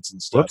closets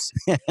and stuff.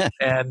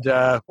 And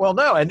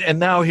and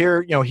now here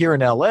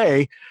in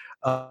LA,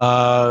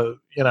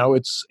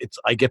 it's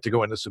I get to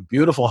go into some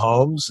beautiful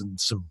homes and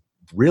some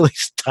really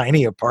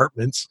tiny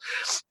apartments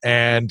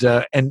and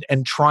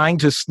trying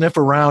to sniff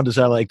around, as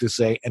I like to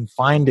say, and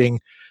finding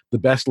the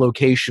best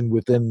location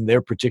within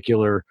their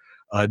particular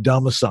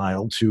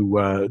domicile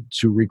to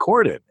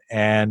record it.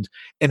 And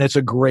it's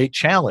a great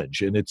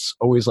challenge. And it's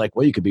always like,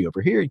 well, you could be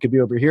over here, you could be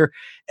over here.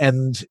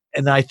 And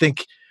I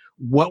think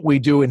what we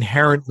do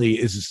inherently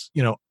is,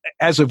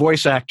 as a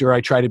voice actor,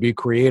 I try to be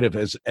creative.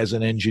 As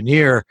an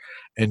engineer,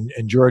 and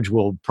George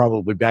will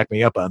probably back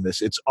me up on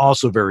this, it's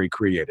also very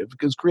creative,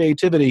 because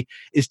creativity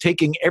is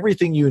taking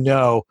everything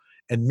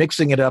and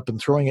mixing it up and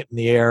throwing it in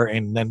the air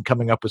and then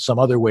coming up with some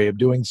other way of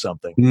doing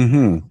something.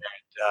 Mm-hmm.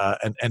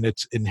 And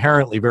it's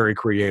inherently very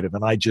creative.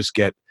 And I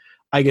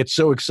get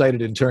so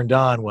excited and turned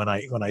on when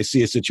I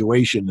see a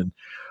situation and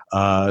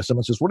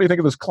someone says, "What do you think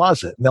of this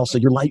closet?" And they'll say,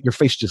 your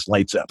face just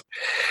lights up.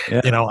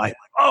 Yeah.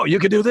 You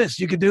could do this,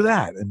 you could do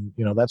that, and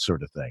that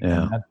sort of thing.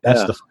 Yeah.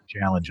 That's the fun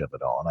challenge of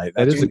it all. And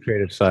that is the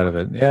creative side of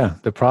it. Yeah,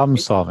 the problem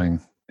solving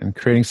and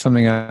creating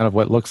something out of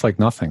what looks like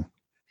nothing.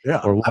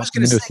 Yeah, I was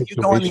going to say, you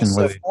go on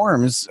these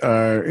forums,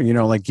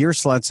 like Gear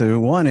Sluts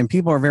one, and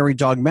people are very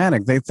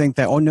dogmatic. They think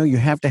that, oh no, you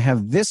have to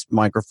have this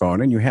microphone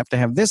and you have to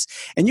have this,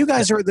 and you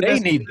guys are the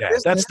best. They need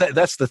that.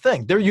 That's the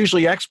thing. They're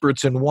usually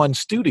experts in one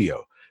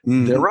studio,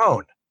 their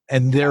own,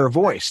 and their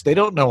voice. They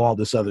don't know all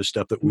this other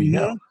stuff that we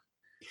know.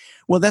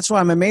 Well, that's why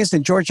I'm amazed.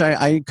 And George,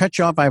 I cut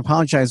you off. I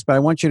apologize, but I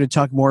want you to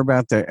talk more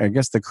about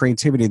the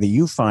creativity that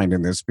you find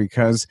in this,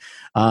 because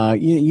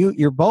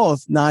you're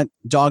both not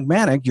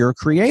dogmatic. You're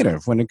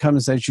creative when it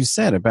comes, as you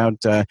said,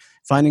 about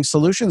finding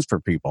solutions for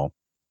people.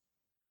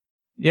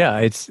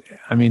 Yeah,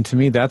 to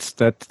me, that's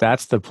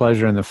the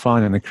pleasure and the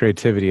fun and the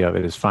creativity of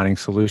it, is finding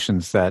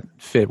solutions that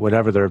fit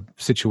whatever their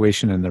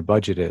situation and their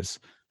budget is.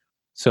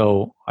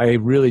 So I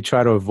really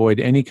try to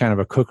avoid any kind of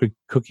a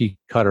cookie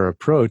cutter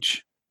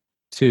approach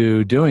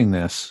to doing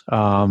this.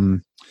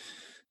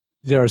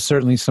 There are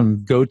certainly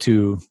some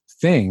go-to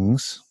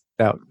things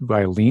that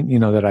I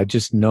that I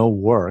just know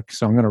work,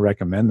 so I'm going to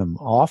recommend them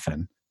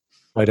often.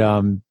 But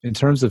in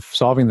terms of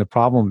solving the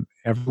problem,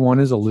 everyone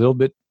is a little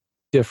bit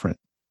different.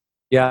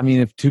 Yeah, I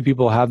mean, if two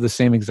people have the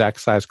same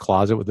exact size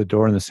closet with the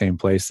door in the same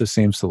place, the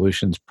same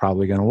solution's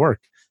probably going to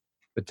work.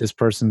 But this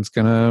person's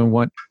going to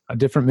want a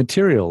different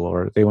material,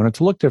 or they want it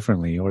to look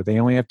differently, or they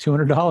only have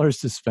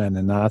 $200 to spend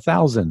and not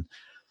 $1,000.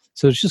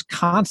 So it's just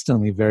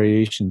constantly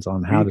variations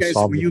on how to solve the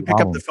problem. Will you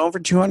pick up the phone for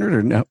 200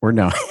 or no? Or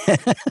no?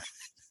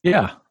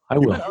 Yeah, I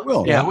will. I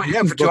will. Yeah,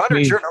 for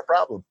 200, sure, no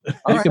problem.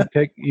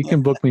 You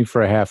can book me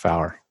for a half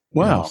hour.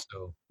 Wow.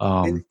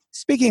 And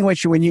speaking of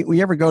which, when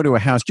you ever go to a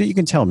house, you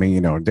can tell me,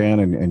 Dan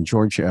and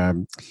George,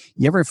 you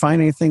ever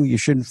find anything you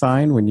shouldn't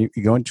find when you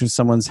go into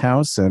someone's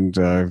house and,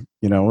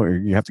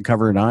 you have to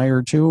cover an eye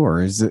or two,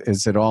 or is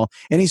it all,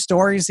 any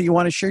stories that you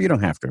want to share? You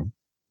don't have to.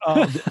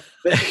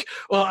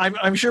 Well,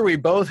 I'm sure we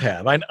both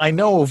have. I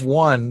know of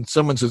one,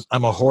 someone says,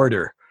 I'm a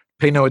hoarder.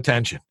 Pay no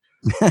attention.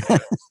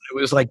 It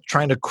was like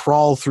trying to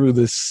crawl through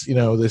this,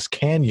 this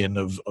canyon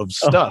of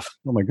stuff.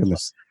 Oh my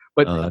goodness.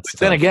 But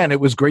then again,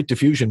 it was great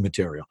diffusion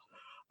material.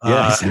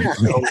 Yeah.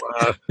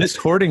 This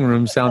hoarding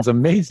room sounds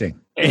amazing.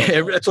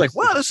 It's like,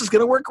 wow, this is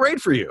going to work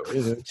great for you.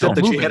 Except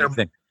that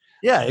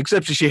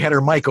she had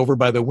her mic over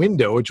by the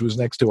window, which was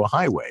next to a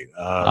highway.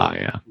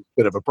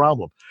 Bit of a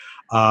problem.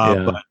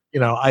 But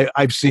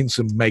I've seen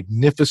some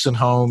magnificent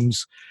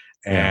homes,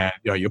 and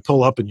you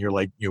pull up and you're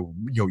like, you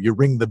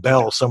ring the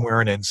bell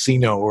somewhere in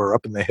Encino or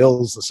up in the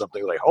hills or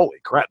something, like, holy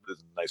crap, this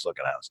is a nice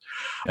looking house.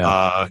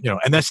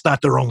 And that's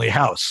not their only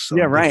house. So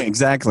yeah, right,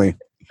 exactly.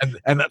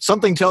 And that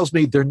something tells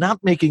me they're not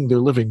making their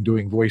living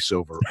doing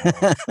voiceover.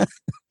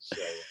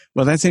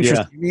 Well, that's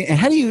interesting. Yeah.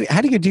 How do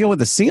you deal with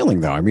the ceiling,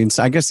 though? I mean,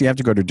 I guess you have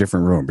to go to a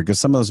different room because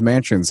some of those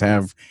mansions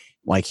have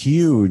like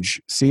huge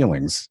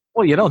ceilings.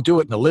 Well, you don't do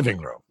it in the living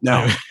room.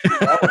 No,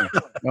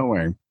 no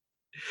way.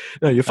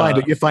 No, you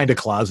find a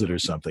closet or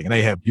something, and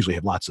they usually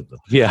have lots of them.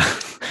 Yeah.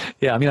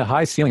 I mean, a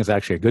high ceiling is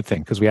actually a good thing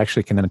because we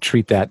actually can then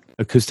treat that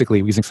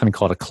acoustically using something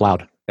called a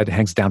cloud that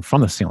hangs down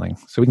from the ceiling,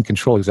 so we can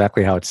control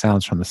exactly how it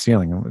sounds from the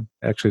ceiling. And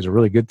actually, is a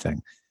really good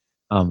thing.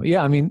 I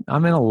mean,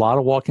 I'm in a lot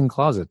of walk-in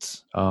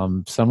closets.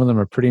 Some of them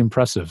are pretty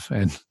impressive,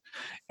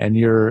 and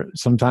you're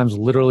sometimes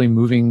literally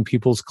moving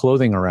people's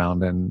clothing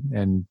around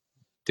and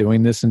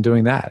doing this and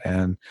doing that,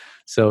 and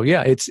so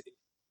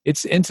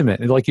it's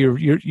intimate. Like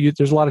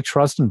there's a lot of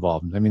trust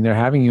involved. I mean, they're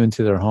having you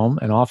into their home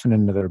and often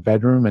into their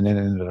bedroom and then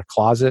into their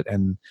closet.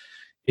 And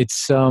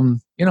it's,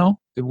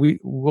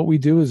 what we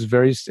do is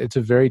it's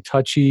a very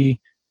touchy,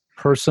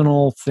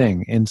 personal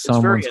thing in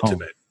someone's home.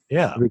 Intimate.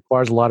 Yeah. It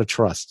requires a lot of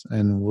trust.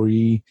 And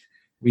we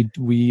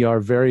are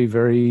very,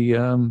 very,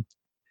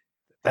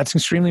 that's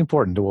extremely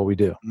important to what we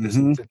do.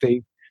 Mm-hmm.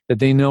 That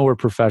they know we're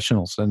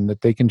professionals and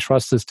that they can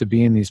trust us to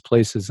be in these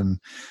places and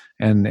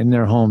in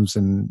their homes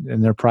and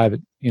in their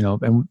private,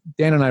 and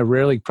Dan and I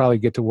rarely probably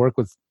get to work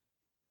with,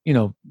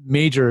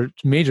 major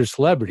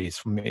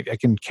celebrities. I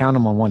can count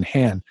them on one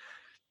hand,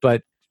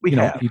 but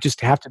you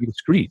just have to be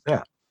discreet.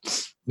 Yeah.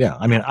 Yeah.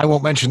 I mean, I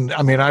won't mention,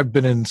 I've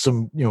been in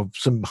some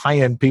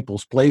high-end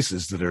people's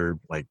places that are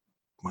like,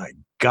 my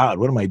God,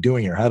 what am I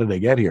doing here? How did I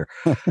get here?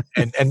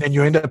 and then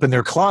you end up in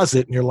their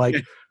closet and you're like,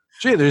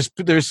 gee, there's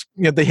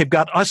they have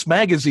got Us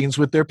magazines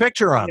with their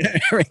picture on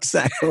it.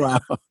 Exactly. Wow.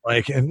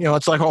 Like, and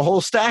it's like a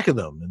whole stack of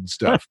them and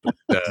stuff.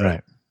 But,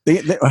 right.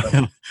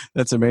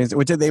 That's amazing.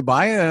 Did they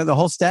buy the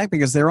whole stack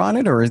because they're on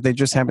it, or they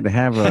just happen to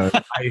have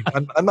a?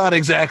 I'm not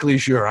exactly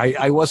sure.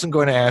 I wasn't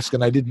going to ask,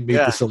 and I didn't meet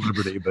the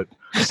celebrity, but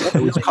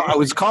I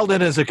was called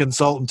in as a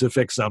consultant to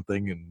fix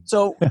something. And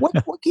so,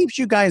 what keeps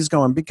you guys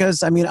going?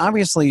 Because I mean,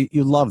 obviously,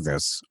 you love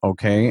this,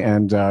 okay,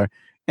 and I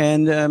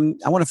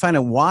want to find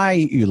out why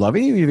you love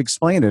it. You've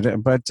explained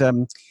it, but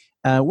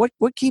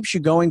what keeps you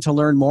going to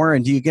learn more?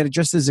 And do you get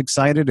just as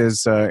excited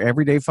as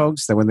everyday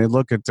folks that when they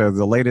look at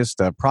the latest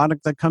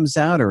product that comes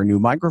out, or a new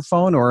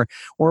microphone, or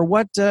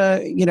what? How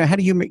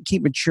do you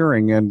keep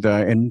maturing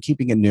and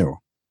keeping it new?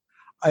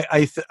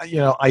 I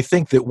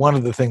think that one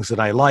of the things that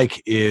I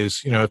like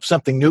is if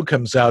something new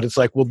comes out, it's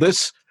like, well,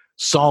 this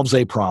solves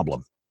a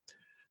problem.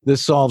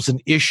 This solves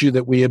an issue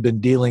that we have been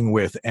dealing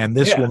with, and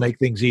this will make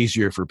things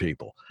easier for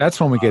people. That's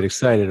when we get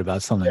excited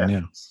about something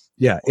new.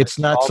 Yeah, it's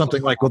not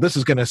something like, well, this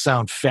is going to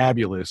sound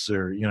fabulous,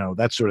 or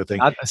that sort of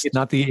thing. It's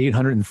not the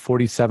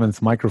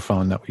 847th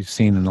microphone that we've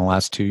seen in the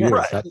last 2 years.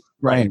 Right. That's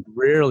right.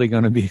 Rarely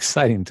going to be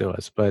exciting to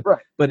us, but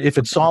if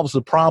it solves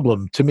the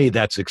problem, to me,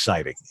 that's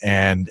exciting,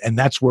 and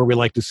that's where we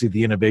like to see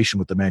the innovation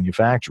with the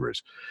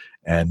manufacturers.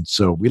 And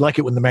so we like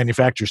it when the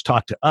manufacturers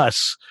talk to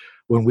us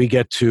when we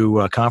get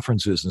to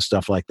conferences and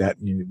stuff like that.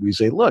 And we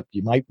say, look,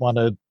 you might want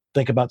to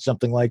think about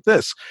something like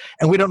this.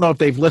 And we don't know if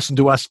they've listened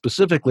to us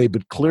specifically,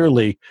 but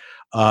clearly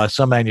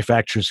some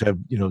manufacturers have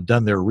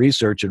done their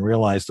research and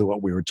realized that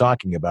what we were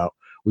talking about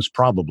was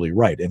probably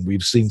right. And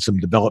we've seen some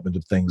development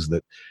of things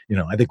that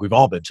I think we've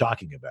all been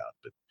talking about.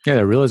 But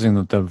they're realizing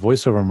that the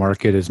voiceover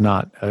market is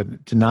not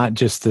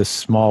just this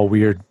small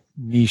weird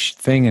niche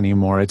thing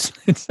anymore.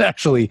 It's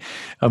actually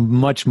a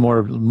much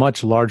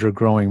larger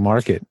growing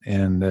market,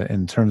 and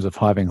in terms of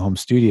having home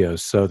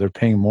studios. So they're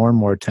paying more and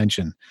more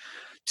attention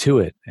to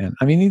it. And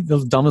I mean,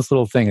 the dumbest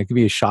little thing, it could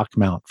be a shock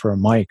mount for a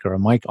mic or a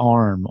mic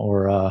arm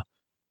or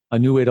a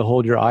new way to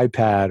hold your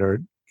iPad or,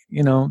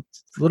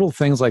 little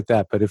things like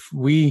that. But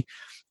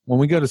when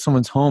we go to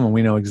someone's home and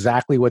we know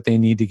exactly what they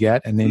need to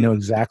get and they know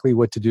exactly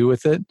what to do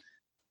with it,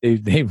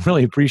 they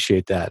really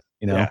appreciate that,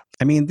 Yeah.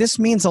 I mean, this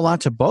means a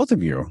lot to both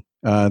of you.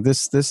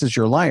 This is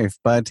your life,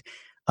 but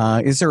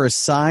is there a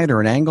side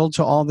or an angle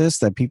to all this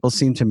that people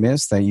seem to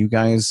miss that you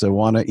guys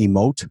want to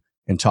emote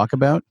and talk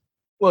about?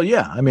 Well,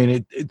 yeah. I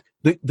mean,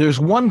 there's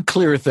one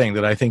clear thing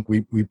that I think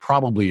we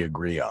probably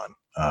agree on.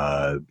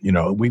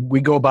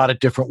 We go about it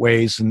different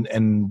ways,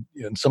 and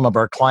some of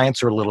our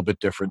clients are a little bit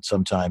different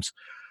sometimes.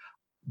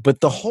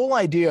 But the whole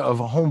idea of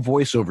a home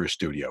voiceover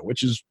studio,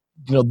 which is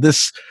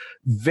this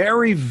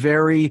very,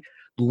 very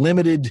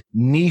limited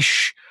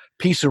niche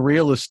piece of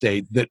real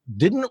estate that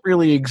didn't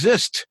really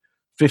exist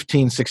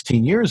 15,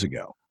 16 years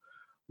ago.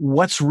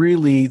 What's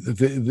really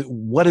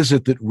what is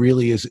it that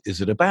really is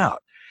it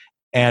about?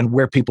 And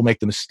where people make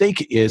the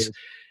mistake is,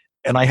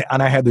 and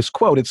I had this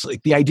quote, it's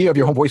like the idea of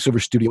your home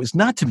voiceover studio is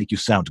not to make you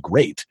sound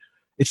great.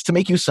 It's to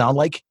make you sound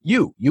like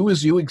you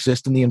as you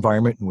exist in the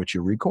environment in which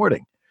you're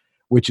recording,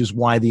 which is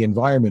why the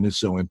environment is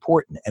so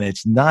important. And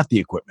it's not the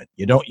equipment.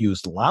 You don't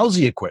use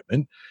lousy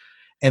equipment.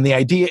 And the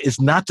idea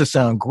is not to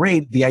sound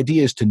great. The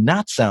idea is to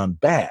not sound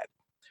bad.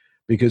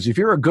 Because if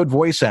you're a good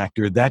voice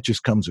actor, that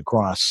just comes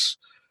across,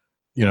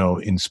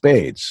 in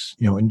spades.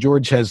 And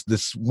George has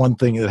this one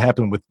thing that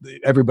happened with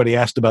everybody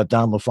asked about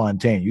Don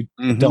LaFontaine. You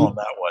tell him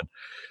that one.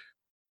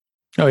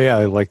 Oh yeah,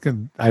 like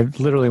I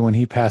literally, when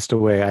he passed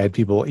away, I had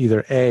people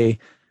either A,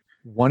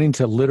 wanting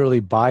to literally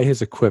buy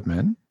his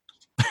equipment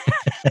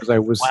because I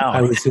was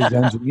his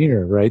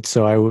engineer, right?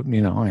 So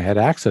I had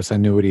access. I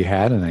knew what he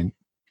had, and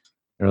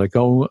they're like,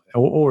 oh,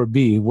 or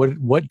B,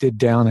 what did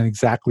Don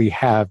exactly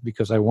have?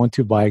 Because I want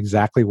to buy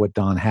exactly what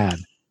Don had,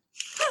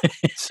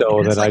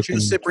 so that I can.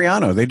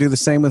 Cipriano, they do the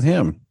same with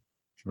him,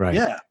 right?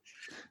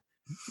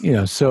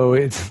 Yeah, so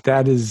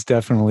that is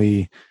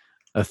definitely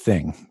a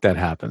thing that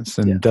happens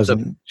and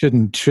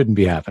shouldn't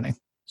be happening.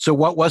 So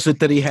what was it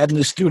that he had in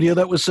the studio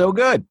that was so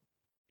good?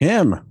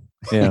 Him.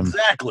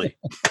 Exactly.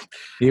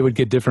 He would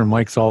get different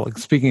mics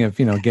speaking of,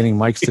 getting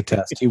mics to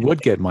test, he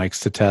would get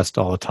mics to test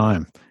all the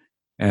time.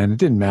 And it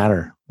didn't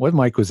matter what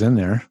mic was in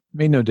there. It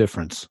made no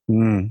difference.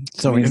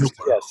 So yes,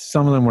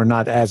 some of them were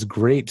not as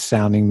great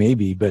sounding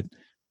maybe, but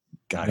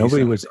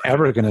nobody was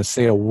ever going to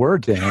say a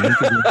word to him. He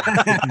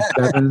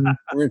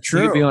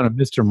could be on a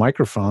Mr.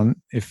 Microphone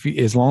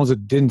as long as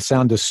it didn't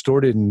sound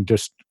distorted and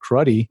just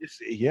cruddy.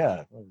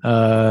 Yeah.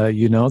 They're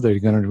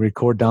going to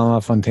record Don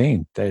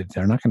LaFontaine. They're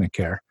not going to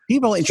care.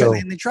 People they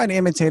try to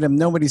imitate him.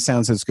 Nobody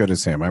sounds as good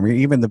as him. I mean,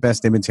 even the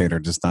best imitator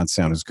does not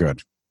sound as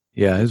good.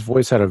 Yeah, his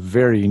voice had a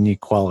very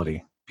unique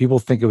quality. People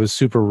think it was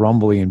super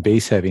rumbly and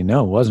bass heavy.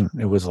 No, it wasn't.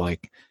 It was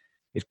like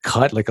it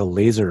cut like a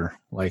laser,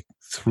 like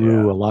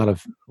through a lot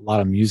of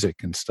music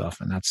and stuff,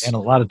 and a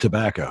lot of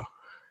tobacco.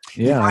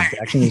 Yeah,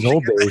 back in his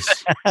old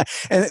days.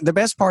 And the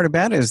best part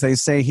about it is they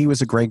say he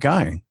was a great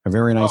guy, a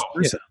very nice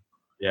person.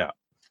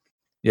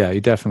 Yeah, he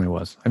definitely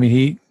was. I mean,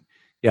 he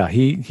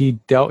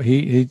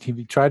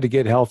tried to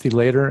get healthy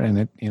later,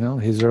 and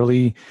his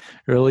early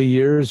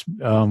years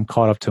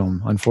caught up to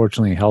him,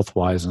 unfortunately, health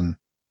wise, and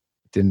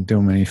didn't do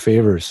him any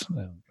favors.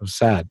 It was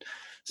sad.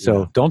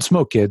 So don't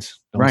smoke, kids.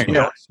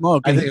 Don't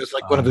smoke. I think it was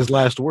like one of his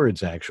last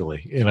words,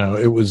 actually.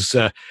 It was,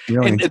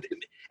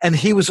 and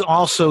he was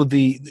also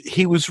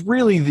he was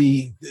really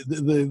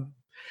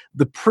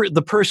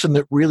the person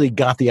that really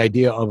got the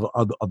idea of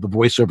the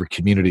voiceover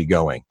community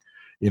going.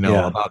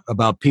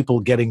 About people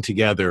getting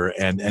together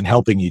and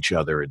helping each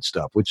other and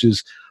stuff, which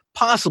is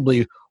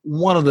possibly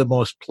one of the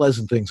most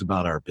pleasant things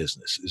about our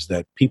business is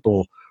that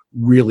people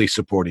really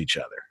support each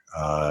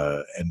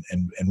other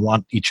and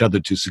want each other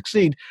to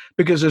succeed,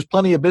 because there's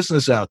plenty of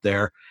business out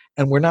there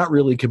and we're not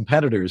really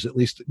competitors, at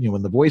least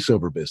in the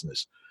voiceover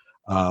business.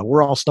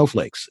 We're all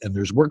snowflakes and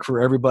there's work for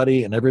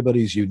everybody and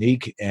everybody's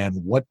unique.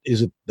 And what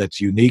is it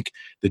that's unique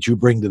that you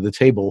bring to the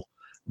table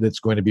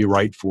that's going to be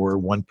right for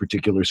one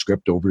particular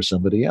script over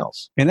somebody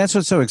else? And that's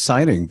what's so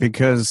exciting,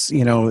 because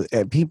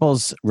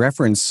people's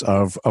reference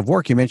of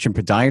work, you mentioned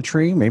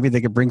podiatry, maybe they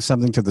could bring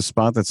something to the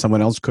spot that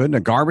someone else couldn't. A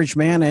garbage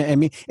man, I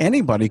mean,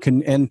 anybody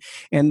can, and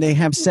they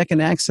have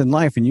second acts in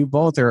life, and you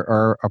both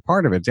are a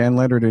part of it. Dan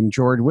Leonard and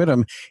George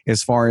Whittam,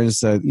 as far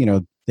as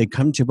they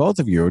come to both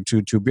of you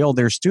to build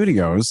their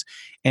studios,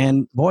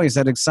 and boy, is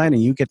that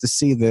exciting. You get to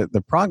see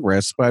the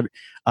progress, but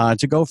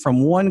to go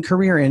from one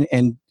career,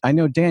 and I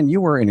know, Dan,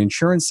 you were an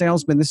insurance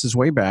salesman. This is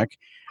way back.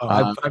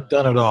 I've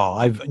done it all.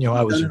 I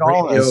was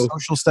a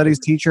social studies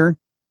teacher.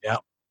 Yeah.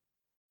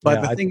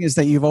 But the thing is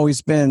that you've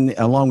always been,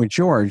 along with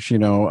George,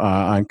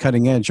 on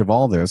cutting edge of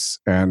all this,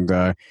 and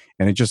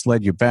it just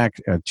led you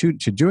back to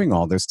doing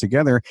all this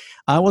together.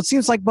 Well, it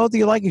seems like both of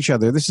you like each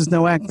other. This is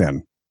no act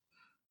then.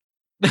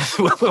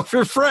 Well,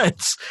 we're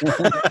friends.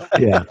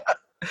 Yeah.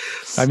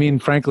 I mean,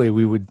 frankly,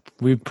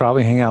 we'd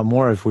probably hang out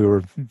more if we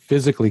were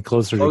physically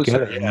closer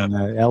together. Yeah.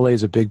 And, LA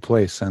is a big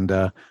place,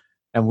 and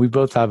we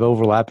both have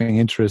overlapping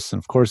interests.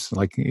 And of course,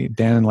 like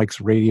Dan likes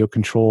radio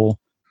control,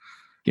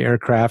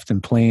 aircraft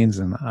and planes,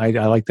 and I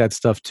like that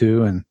stuff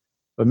too.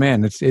 But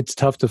man, it's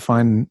tough to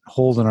find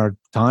holes in our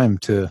time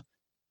to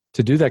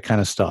do that kind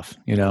of stuff,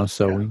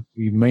 So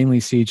we mainly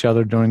see each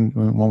other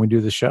when we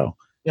do the show.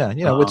 Yeah,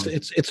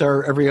 it's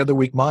our every other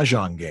week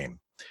mahjong game.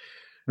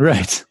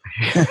 Right.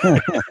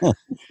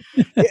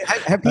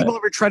 Have people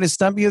ever tried to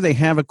stump you? They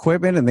have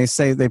equipment and they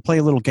say they play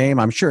a little game.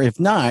 I'm sure if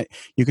not,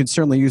 you can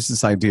certainly use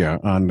this idea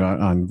on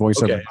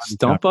VoiceOver. Okay.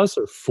 Stump us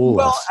or fool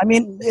us? Well, I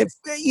mean, if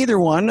either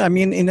one. I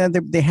mean,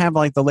 they have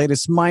like the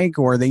latest mic,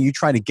 or you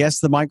try to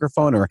guess the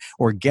microphone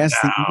or guess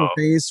the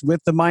interface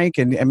with the mic.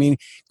 And I mean,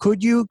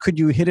 could you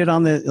hit it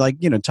on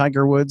the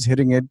Tiger Woods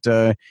hitting it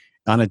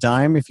on a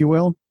dime, if you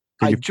will?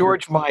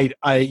 George might.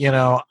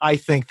 I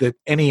think that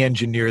any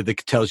engineer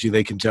that tells you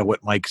they can tell what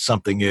mic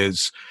something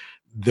is,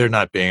 they're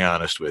not being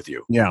honest with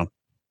you. Yeah.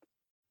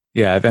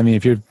 Yeah. I mean,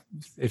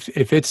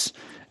 if it's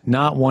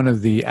not one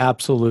of the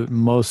absolute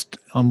most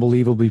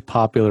unbelievably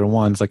popular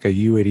ones, like a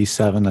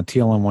U87, a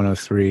TLM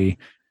 103,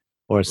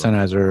 or a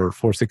Sennheiser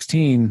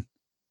 416,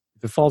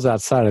 if it falls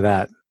outside of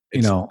that,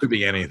 it could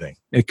be anything.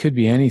 It could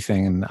be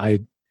anything, and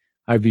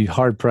I'd be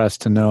hard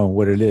pressed to know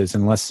what it is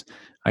unless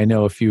I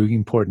know a few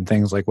important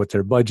things like what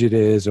their budget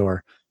is,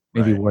 or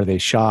maybe where they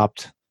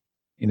shopped.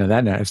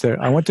 That narrows.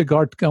 I went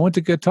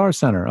to Guitar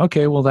Center.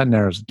 Okay, well that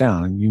narrows it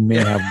down, and you may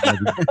have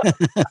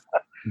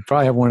you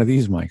probably have one of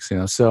these mics.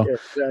 So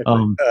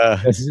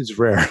this is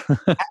rare.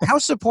 How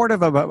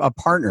supportive of a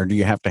partner do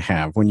you have to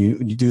have when you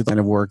do the kind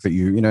of work that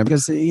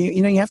because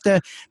you have to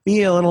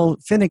be a little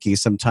finicky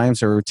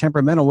sometimes or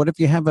temperamental. What if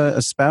you have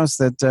a spouse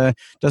that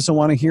doesn't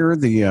want to hear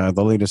the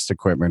latest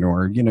equipment,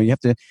 or you have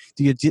to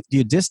do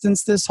you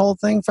distance this whole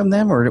thing from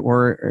them,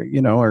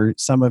 or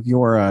some of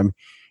your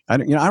I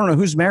don't know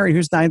who's married,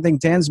 who's not. I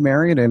think Dan's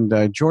married,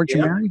 and George,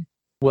 you married?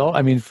 Well,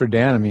 I mean, for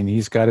Dan,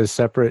 he's got his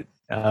separate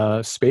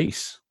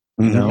space.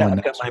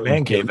 I've got my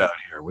man cave out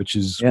here, which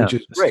is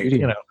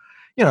great.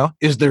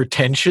 Is there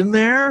tension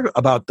there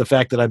about the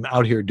fact that I'm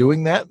out here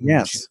doing that?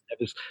 Yes.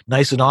 This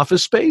nice and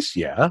office space.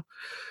 Yeah.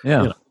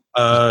 Yeah.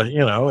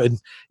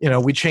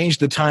 We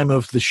changed the time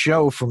of the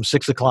show from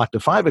 6 o'clock to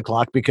 5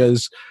 o'clock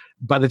because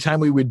by the time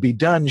we would be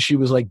done, she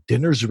was like,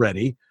 dinner's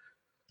ready.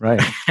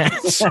 Right.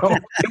 So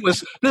it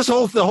was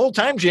the whole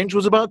time change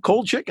was about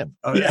cold chicken.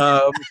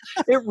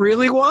 It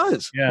really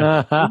was.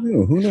 Yeah.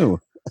 Who knew?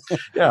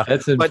 Yeah.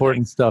 That's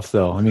important stuff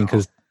though.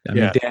 Because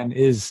Dan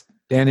is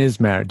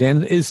married.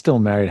 Dan is still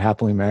married,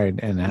 happily married,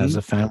 and has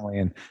a family.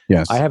 And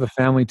yes, I have a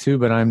family too,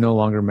 but I'm no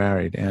longer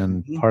married.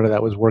 And part of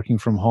that was working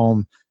from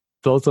home.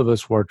 Both of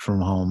us worked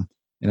from home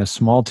in a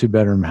small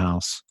 2-bedroom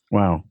house.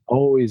 Wow.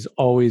 Always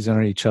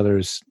in each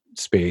other's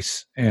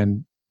space,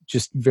 and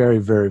just very,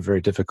 very,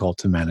 very difficult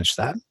to manage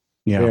that.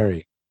 Yeah.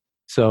 Very.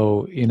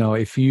 So,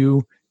 if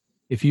you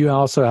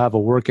also have a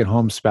work at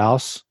home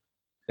spouse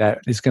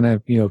that is going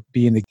to,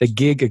 be in the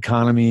gig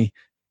economy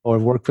or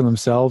work for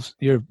themselves,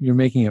 you're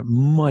making it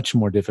much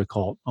more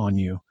difficult on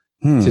you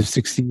to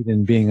succeed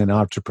in being an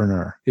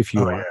entrepreneur. If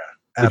you are,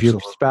 if your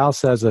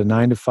spouse has a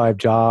 9-to-5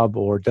 job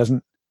or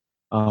doesn't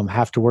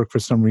have to work for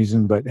some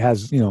reason, but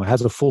has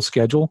a full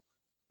schedule,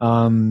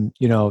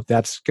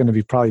 that's going to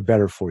be probably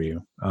better for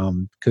you.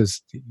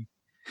 Because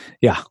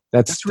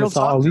that's real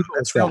all.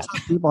 That's real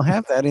tough. People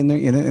have that in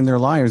their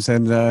lives,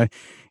 and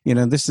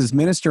this is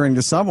ministering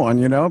to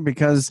someone,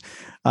 because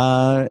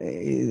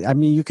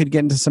you could get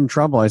into some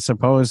trouble, I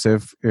suppose,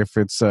 if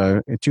it's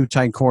too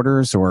tight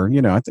quarters, or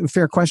a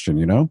fair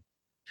question,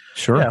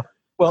 Sure. Yeah.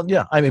 Well,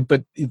 yeah.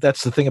 But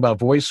that's the thing about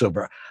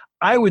voiceover.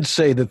 I would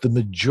say that the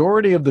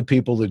majority of the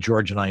people that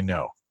George and I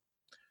know,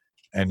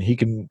 and he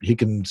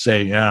can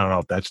say, I don't know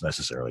if that's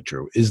necessarily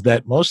true, is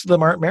that most of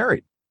them aren't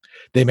married.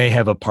 They may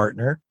have a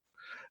partner.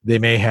 They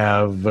may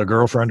have a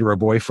girlfriend or a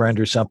boyfriend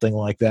or something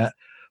like that.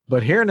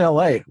 But here in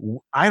LA,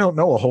 I don't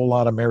know a whole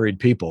lot of married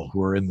people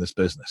who are in this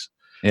business.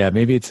 Yeah,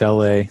 maybe it's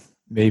LA.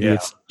 Maybe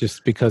it's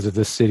just because of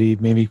the city.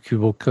 Maybe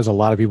because a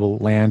lot of people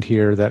land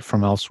here that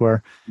from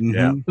elsewhere.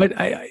 Yeah. But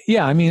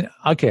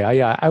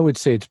I would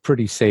say it's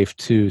pretty safe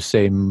to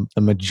say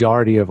the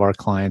majority of our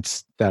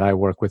clients that I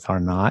work with are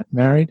not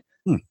married.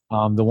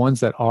 The ones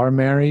that are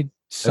married,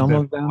 some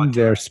of them,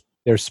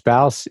 their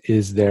spouse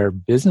is their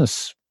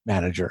business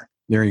manager.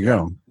 There you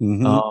go.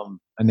 Mm-hmm.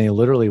 And they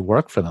literally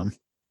work for them,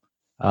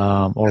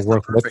 or That's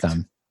work with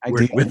them.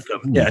 Work with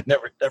them. Yeah,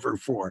 never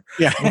for.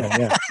 Yeah.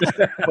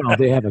 Well,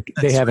 they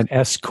have an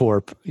S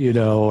corp,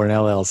 or an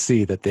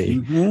LLC that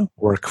they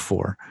work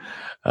for.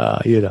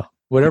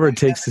 Whatever it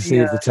takes to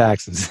save the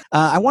taxes.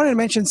 I wanted to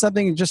mention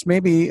something. Just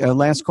maybe a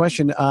last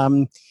question.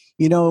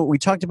 We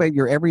talked about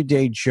your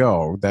everyday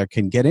Joe that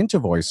can get into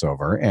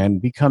voiceover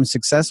and become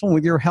successful.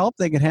 With your help,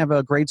 they can have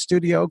a great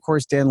studio. Of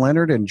course, Dan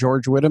Leonard and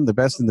George Whittam, the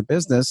best in the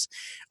business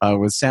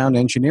with sound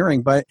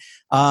engineering. But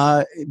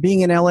being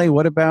in LA,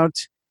 what about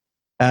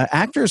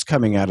actors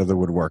coming out of the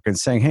woodwork and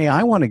saying, hey,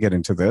 I want to get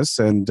into this?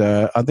 And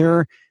are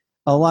there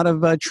a lot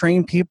of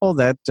trained people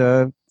that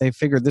they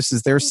figure this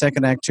is their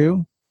second act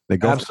too? They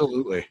go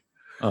Absolutely.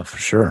 Oh, for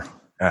sure.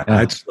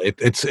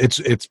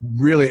 It's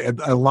really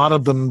a lot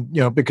of them,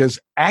 because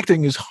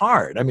acting is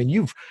hard. I mean,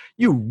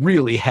 you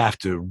really have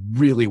to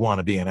really want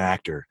to be an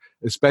actor,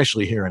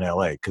 especially here in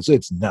LA, because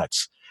it's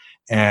nuts.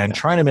 And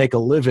trying to make a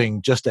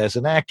living just as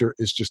an actor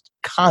is just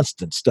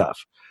constant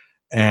stuff.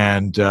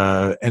 And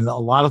a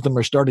lot of them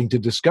are starting to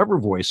discover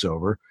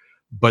voiceover,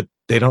 but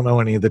they don't know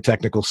any of the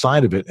technical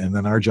side of it. And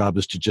then our job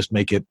is to just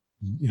make it,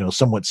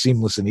 somewhat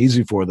seamless and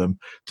easy for them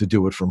to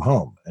do it from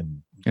home.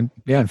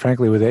 And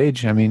frankly, with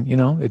age, I mean,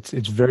 it's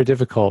very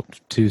difficult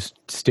to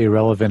stay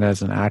relevant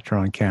as an actor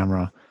on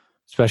camera,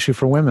 especially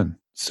for women.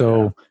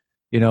 So,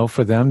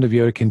 for them to be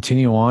able to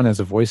continue on as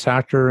a voice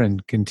actor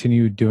and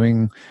continue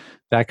doing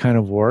that kind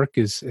of work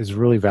is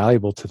really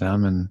valuable to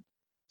them. And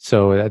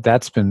so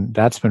that's been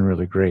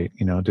really great,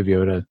 to be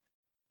able to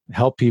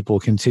help people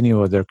continue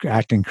with their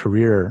acting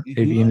career,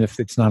 even if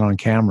it's not on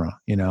camera,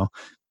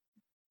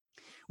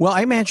 Well,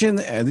 I imagine,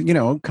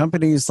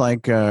 companies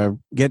like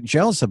get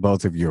jealous of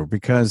both of you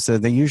because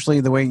they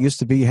usually, the way it used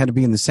to be, you had to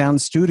be in the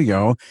sound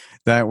studio.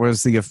 That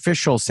was the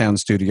official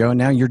sound studio. And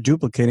now you're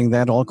duplicating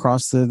that all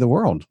across the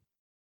world.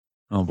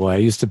 Oh boy, I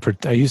used to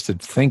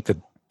think that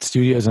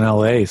studios in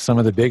LA, some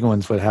of the big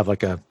ones would have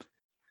like a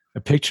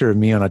picture of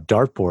me on a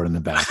dartboard in the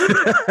back.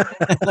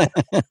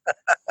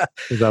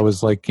 Because I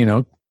was like,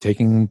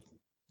 taking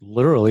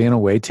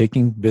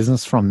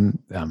business from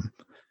them.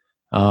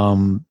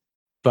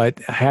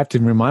 But I have to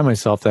remind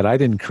myself that I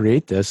didn't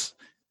create this.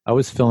 I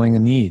was filling a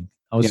need.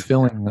 I was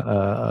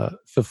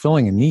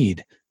fulfilling a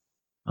need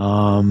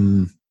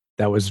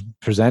that was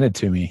presented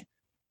to me,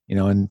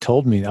 and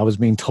told me I was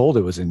being told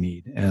it was a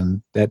need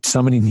and that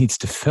somebody needs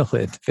to fill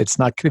it. If it's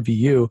not going to be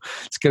you,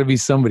 it's going to be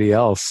somebody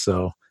else.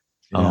 So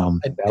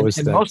and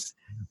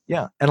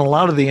a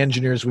lot of the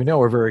engineers we know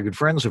are very good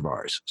friends of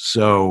ours.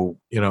 So,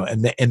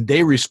 and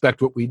they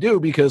respect what we do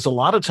because a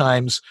lot of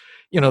times,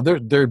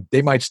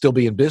 they might still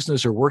be in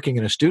business or working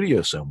in a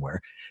studio somewhere.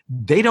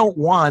 They don't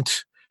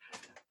want,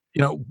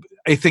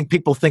 I think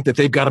people think that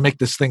they've got to make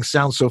this thing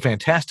sound so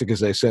fantastic,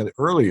 as I said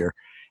earlier.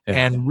 Yeah.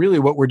 And really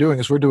what we're doing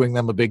is we're doing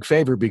them a big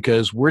favor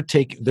because we're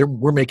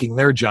making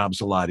their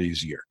jobs a lot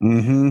easier.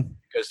 Mm-hmm.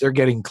 Because they're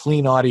getting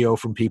clean audio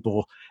from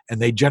people and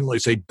they generally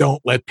say,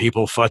 don't let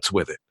people futz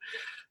with it.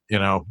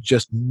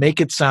 Just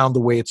make it sound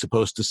the way it's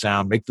supposed to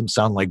sound, make them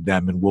sound like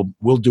them, and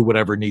we'll do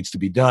whatever needs to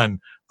be done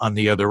on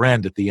the other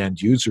end at the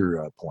end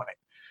user point.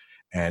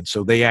 And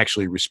so they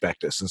actually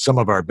respect us. And some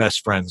of our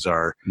best friends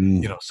are,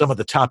 some of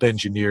the top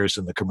engineers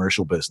in the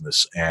commercial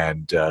business,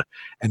 and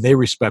they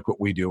respect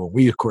what we do. And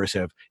we, of course,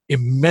 have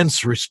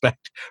immense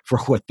respect for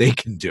what they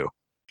can do.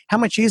 How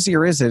much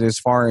easier is it as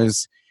far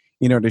as,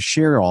 to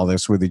share all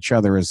this with each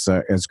other as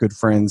good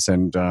friends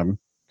and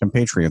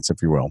compatriots,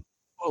 if you will?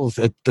 Well,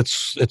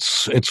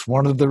 it's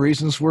one of the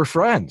reasons we're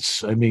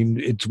friends. I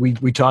mean,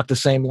 we talk the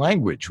same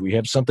language. We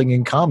have something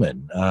in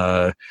common,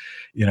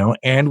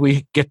 and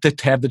we get to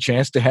have the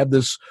chance to have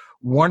this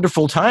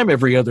wonderful time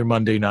every other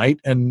Monday night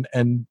and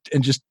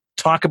just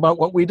talk about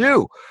what we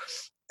do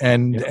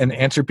and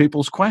answer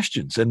people's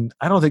questions. And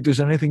I don't think there's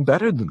anything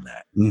better than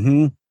that.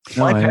 Mm-hmm. It's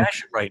my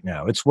passion right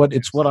now. It's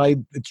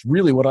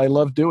really what I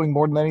love doing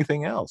more than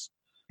anything else.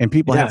 And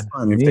people have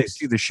fun if they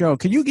see the show.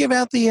 Can you give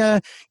out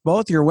the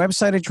both your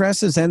website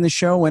addresses and the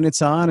show when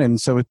it's on, and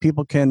so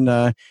people can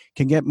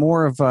get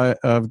more of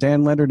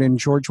Dan Leonard and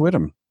George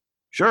Whittam?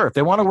 Sure. If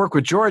they want to work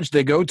with George,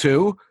 they go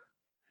to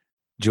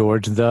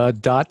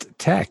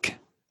georgethe.tech.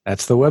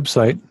 That's the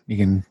website. You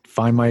can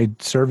find my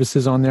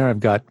services on there.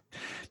 I've got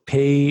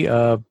pay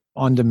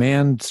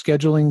on-demand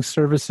scheduling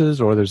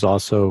services, or there's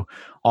also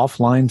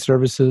offline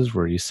services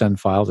where you send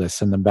files, I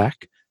send them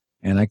back.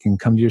 And I can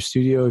come to your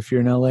studio if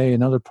you're in LA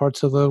and other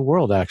parts of the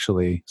world,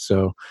 actually.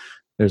 So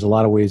there's a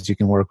lot of ways you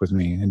can work with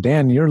me. And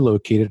Dan, you're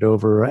located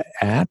over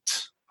at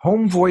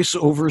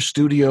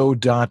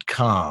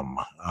homevoiceoverstudio.com,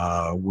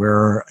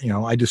 where,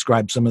 I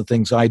describe some of the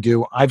things I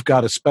do. I've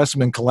got a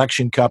specimen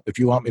collection cup. If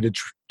you want me to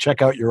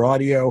check out your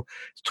audio,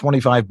 it's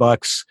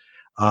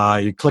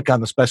 $25. You click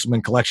on the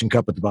specimen collection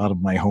cup at the bottom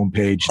of my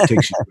homepage. It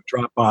takes you to a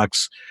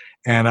Dropbox,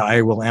 and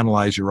I will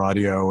analyze your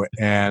audio.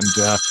 And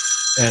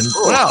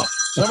wow.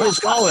 Somebody's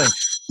calling.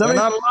 They're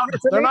not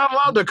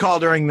allowed to call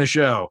during the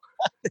show.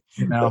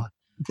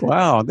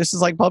 Wow, this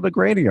is like public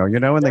radio,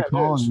 when they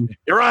call.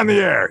 You're on the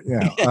air.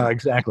 Yeah,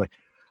 exactly.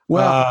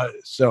 Well,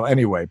 so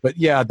anyway, but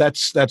yeah,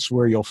 that's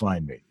where you'll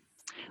find me.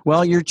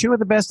 Well, you're two of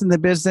the best in the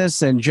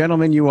business, and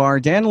gentlemen, you are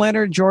Dan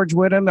Leonard, George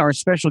Whittam, our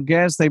special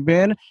guests. They've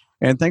been,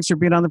 and thanks for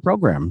being on the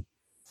program.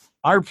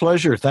 Our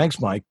pleasure. Thanks,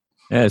 Mike.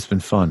 Yeah, it's been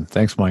fun.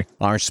 Thanks, Mike.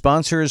 Our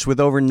sponsors with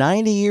over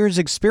 90 years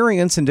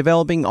experience in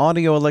developing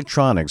audio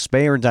electronics.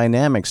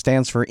 Beyerdynamic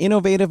stands for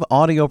innovative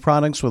audio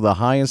products with the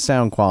highest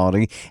sound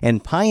quality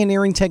and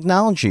pioneering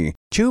technology.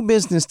 Two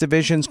business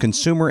divisions,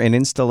 consumer and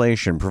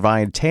installation,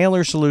 provide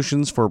tailored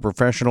solutions for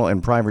professional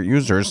and private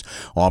users.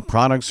 All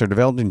products are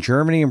developed in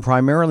Germany and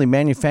primarily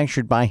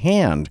manufactured by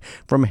hand,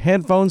 from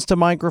headphones to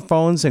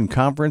microphones and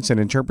conference and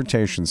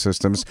interpretation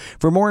systems.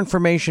 For more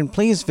information,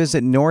 please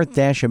visit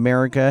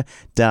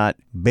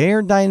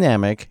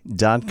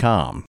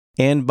north-america.beyerdynamic.com.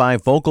 And by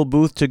Vocal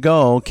Booth To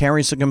Go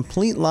carries a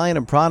complete line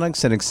of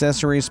products and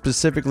accessories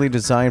specifically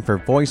designed for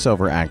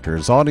voiceover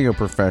actors, audio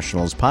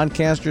professionals,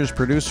 podcasters,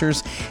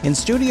 producers, and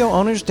studio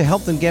owners to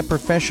help them get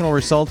professional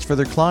results for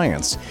their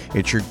clients.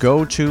 It's your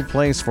go-to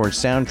place for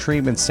sound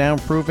treatment,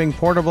 soundproofing,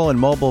 portable and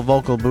mobile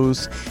vocal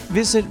booths.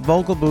 Visit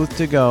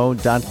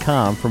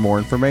vocalbooth2go.com for more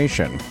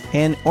information.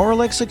 And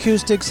Auralex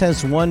Acoustics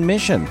has one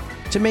mission: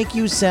 to make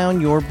you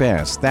sound your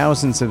best.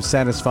 Thousands of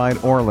satisfied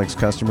Auralex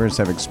customers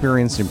have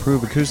experienced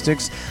improved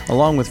acoustics,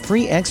 along with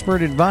free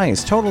expert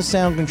advice. Total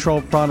sound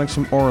control products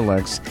from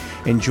Auralex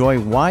enjoy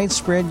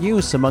widespread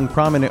use among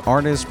prominent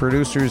artists,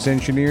 producers,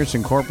 engineers,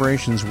 and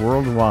corporations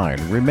worldwide.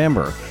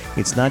 Remember,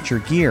 it's not your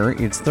gear,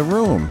 it's the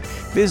room.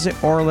 Visit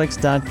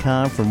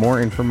Auralex.com for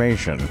more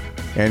information.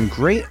 And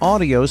great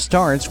audio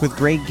starts with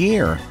great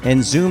gear,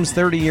 and Zoom's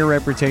 30-year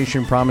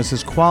reputation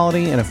promises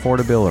quality and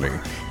affordability.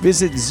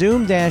 Visit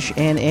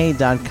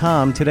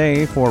zoom-na.com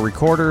today for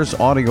recorders,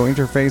 audio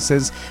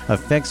interfaces,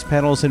 effects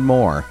pedals, and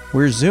more.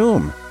 We're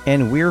Zoom,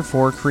 and we're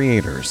for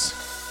creators.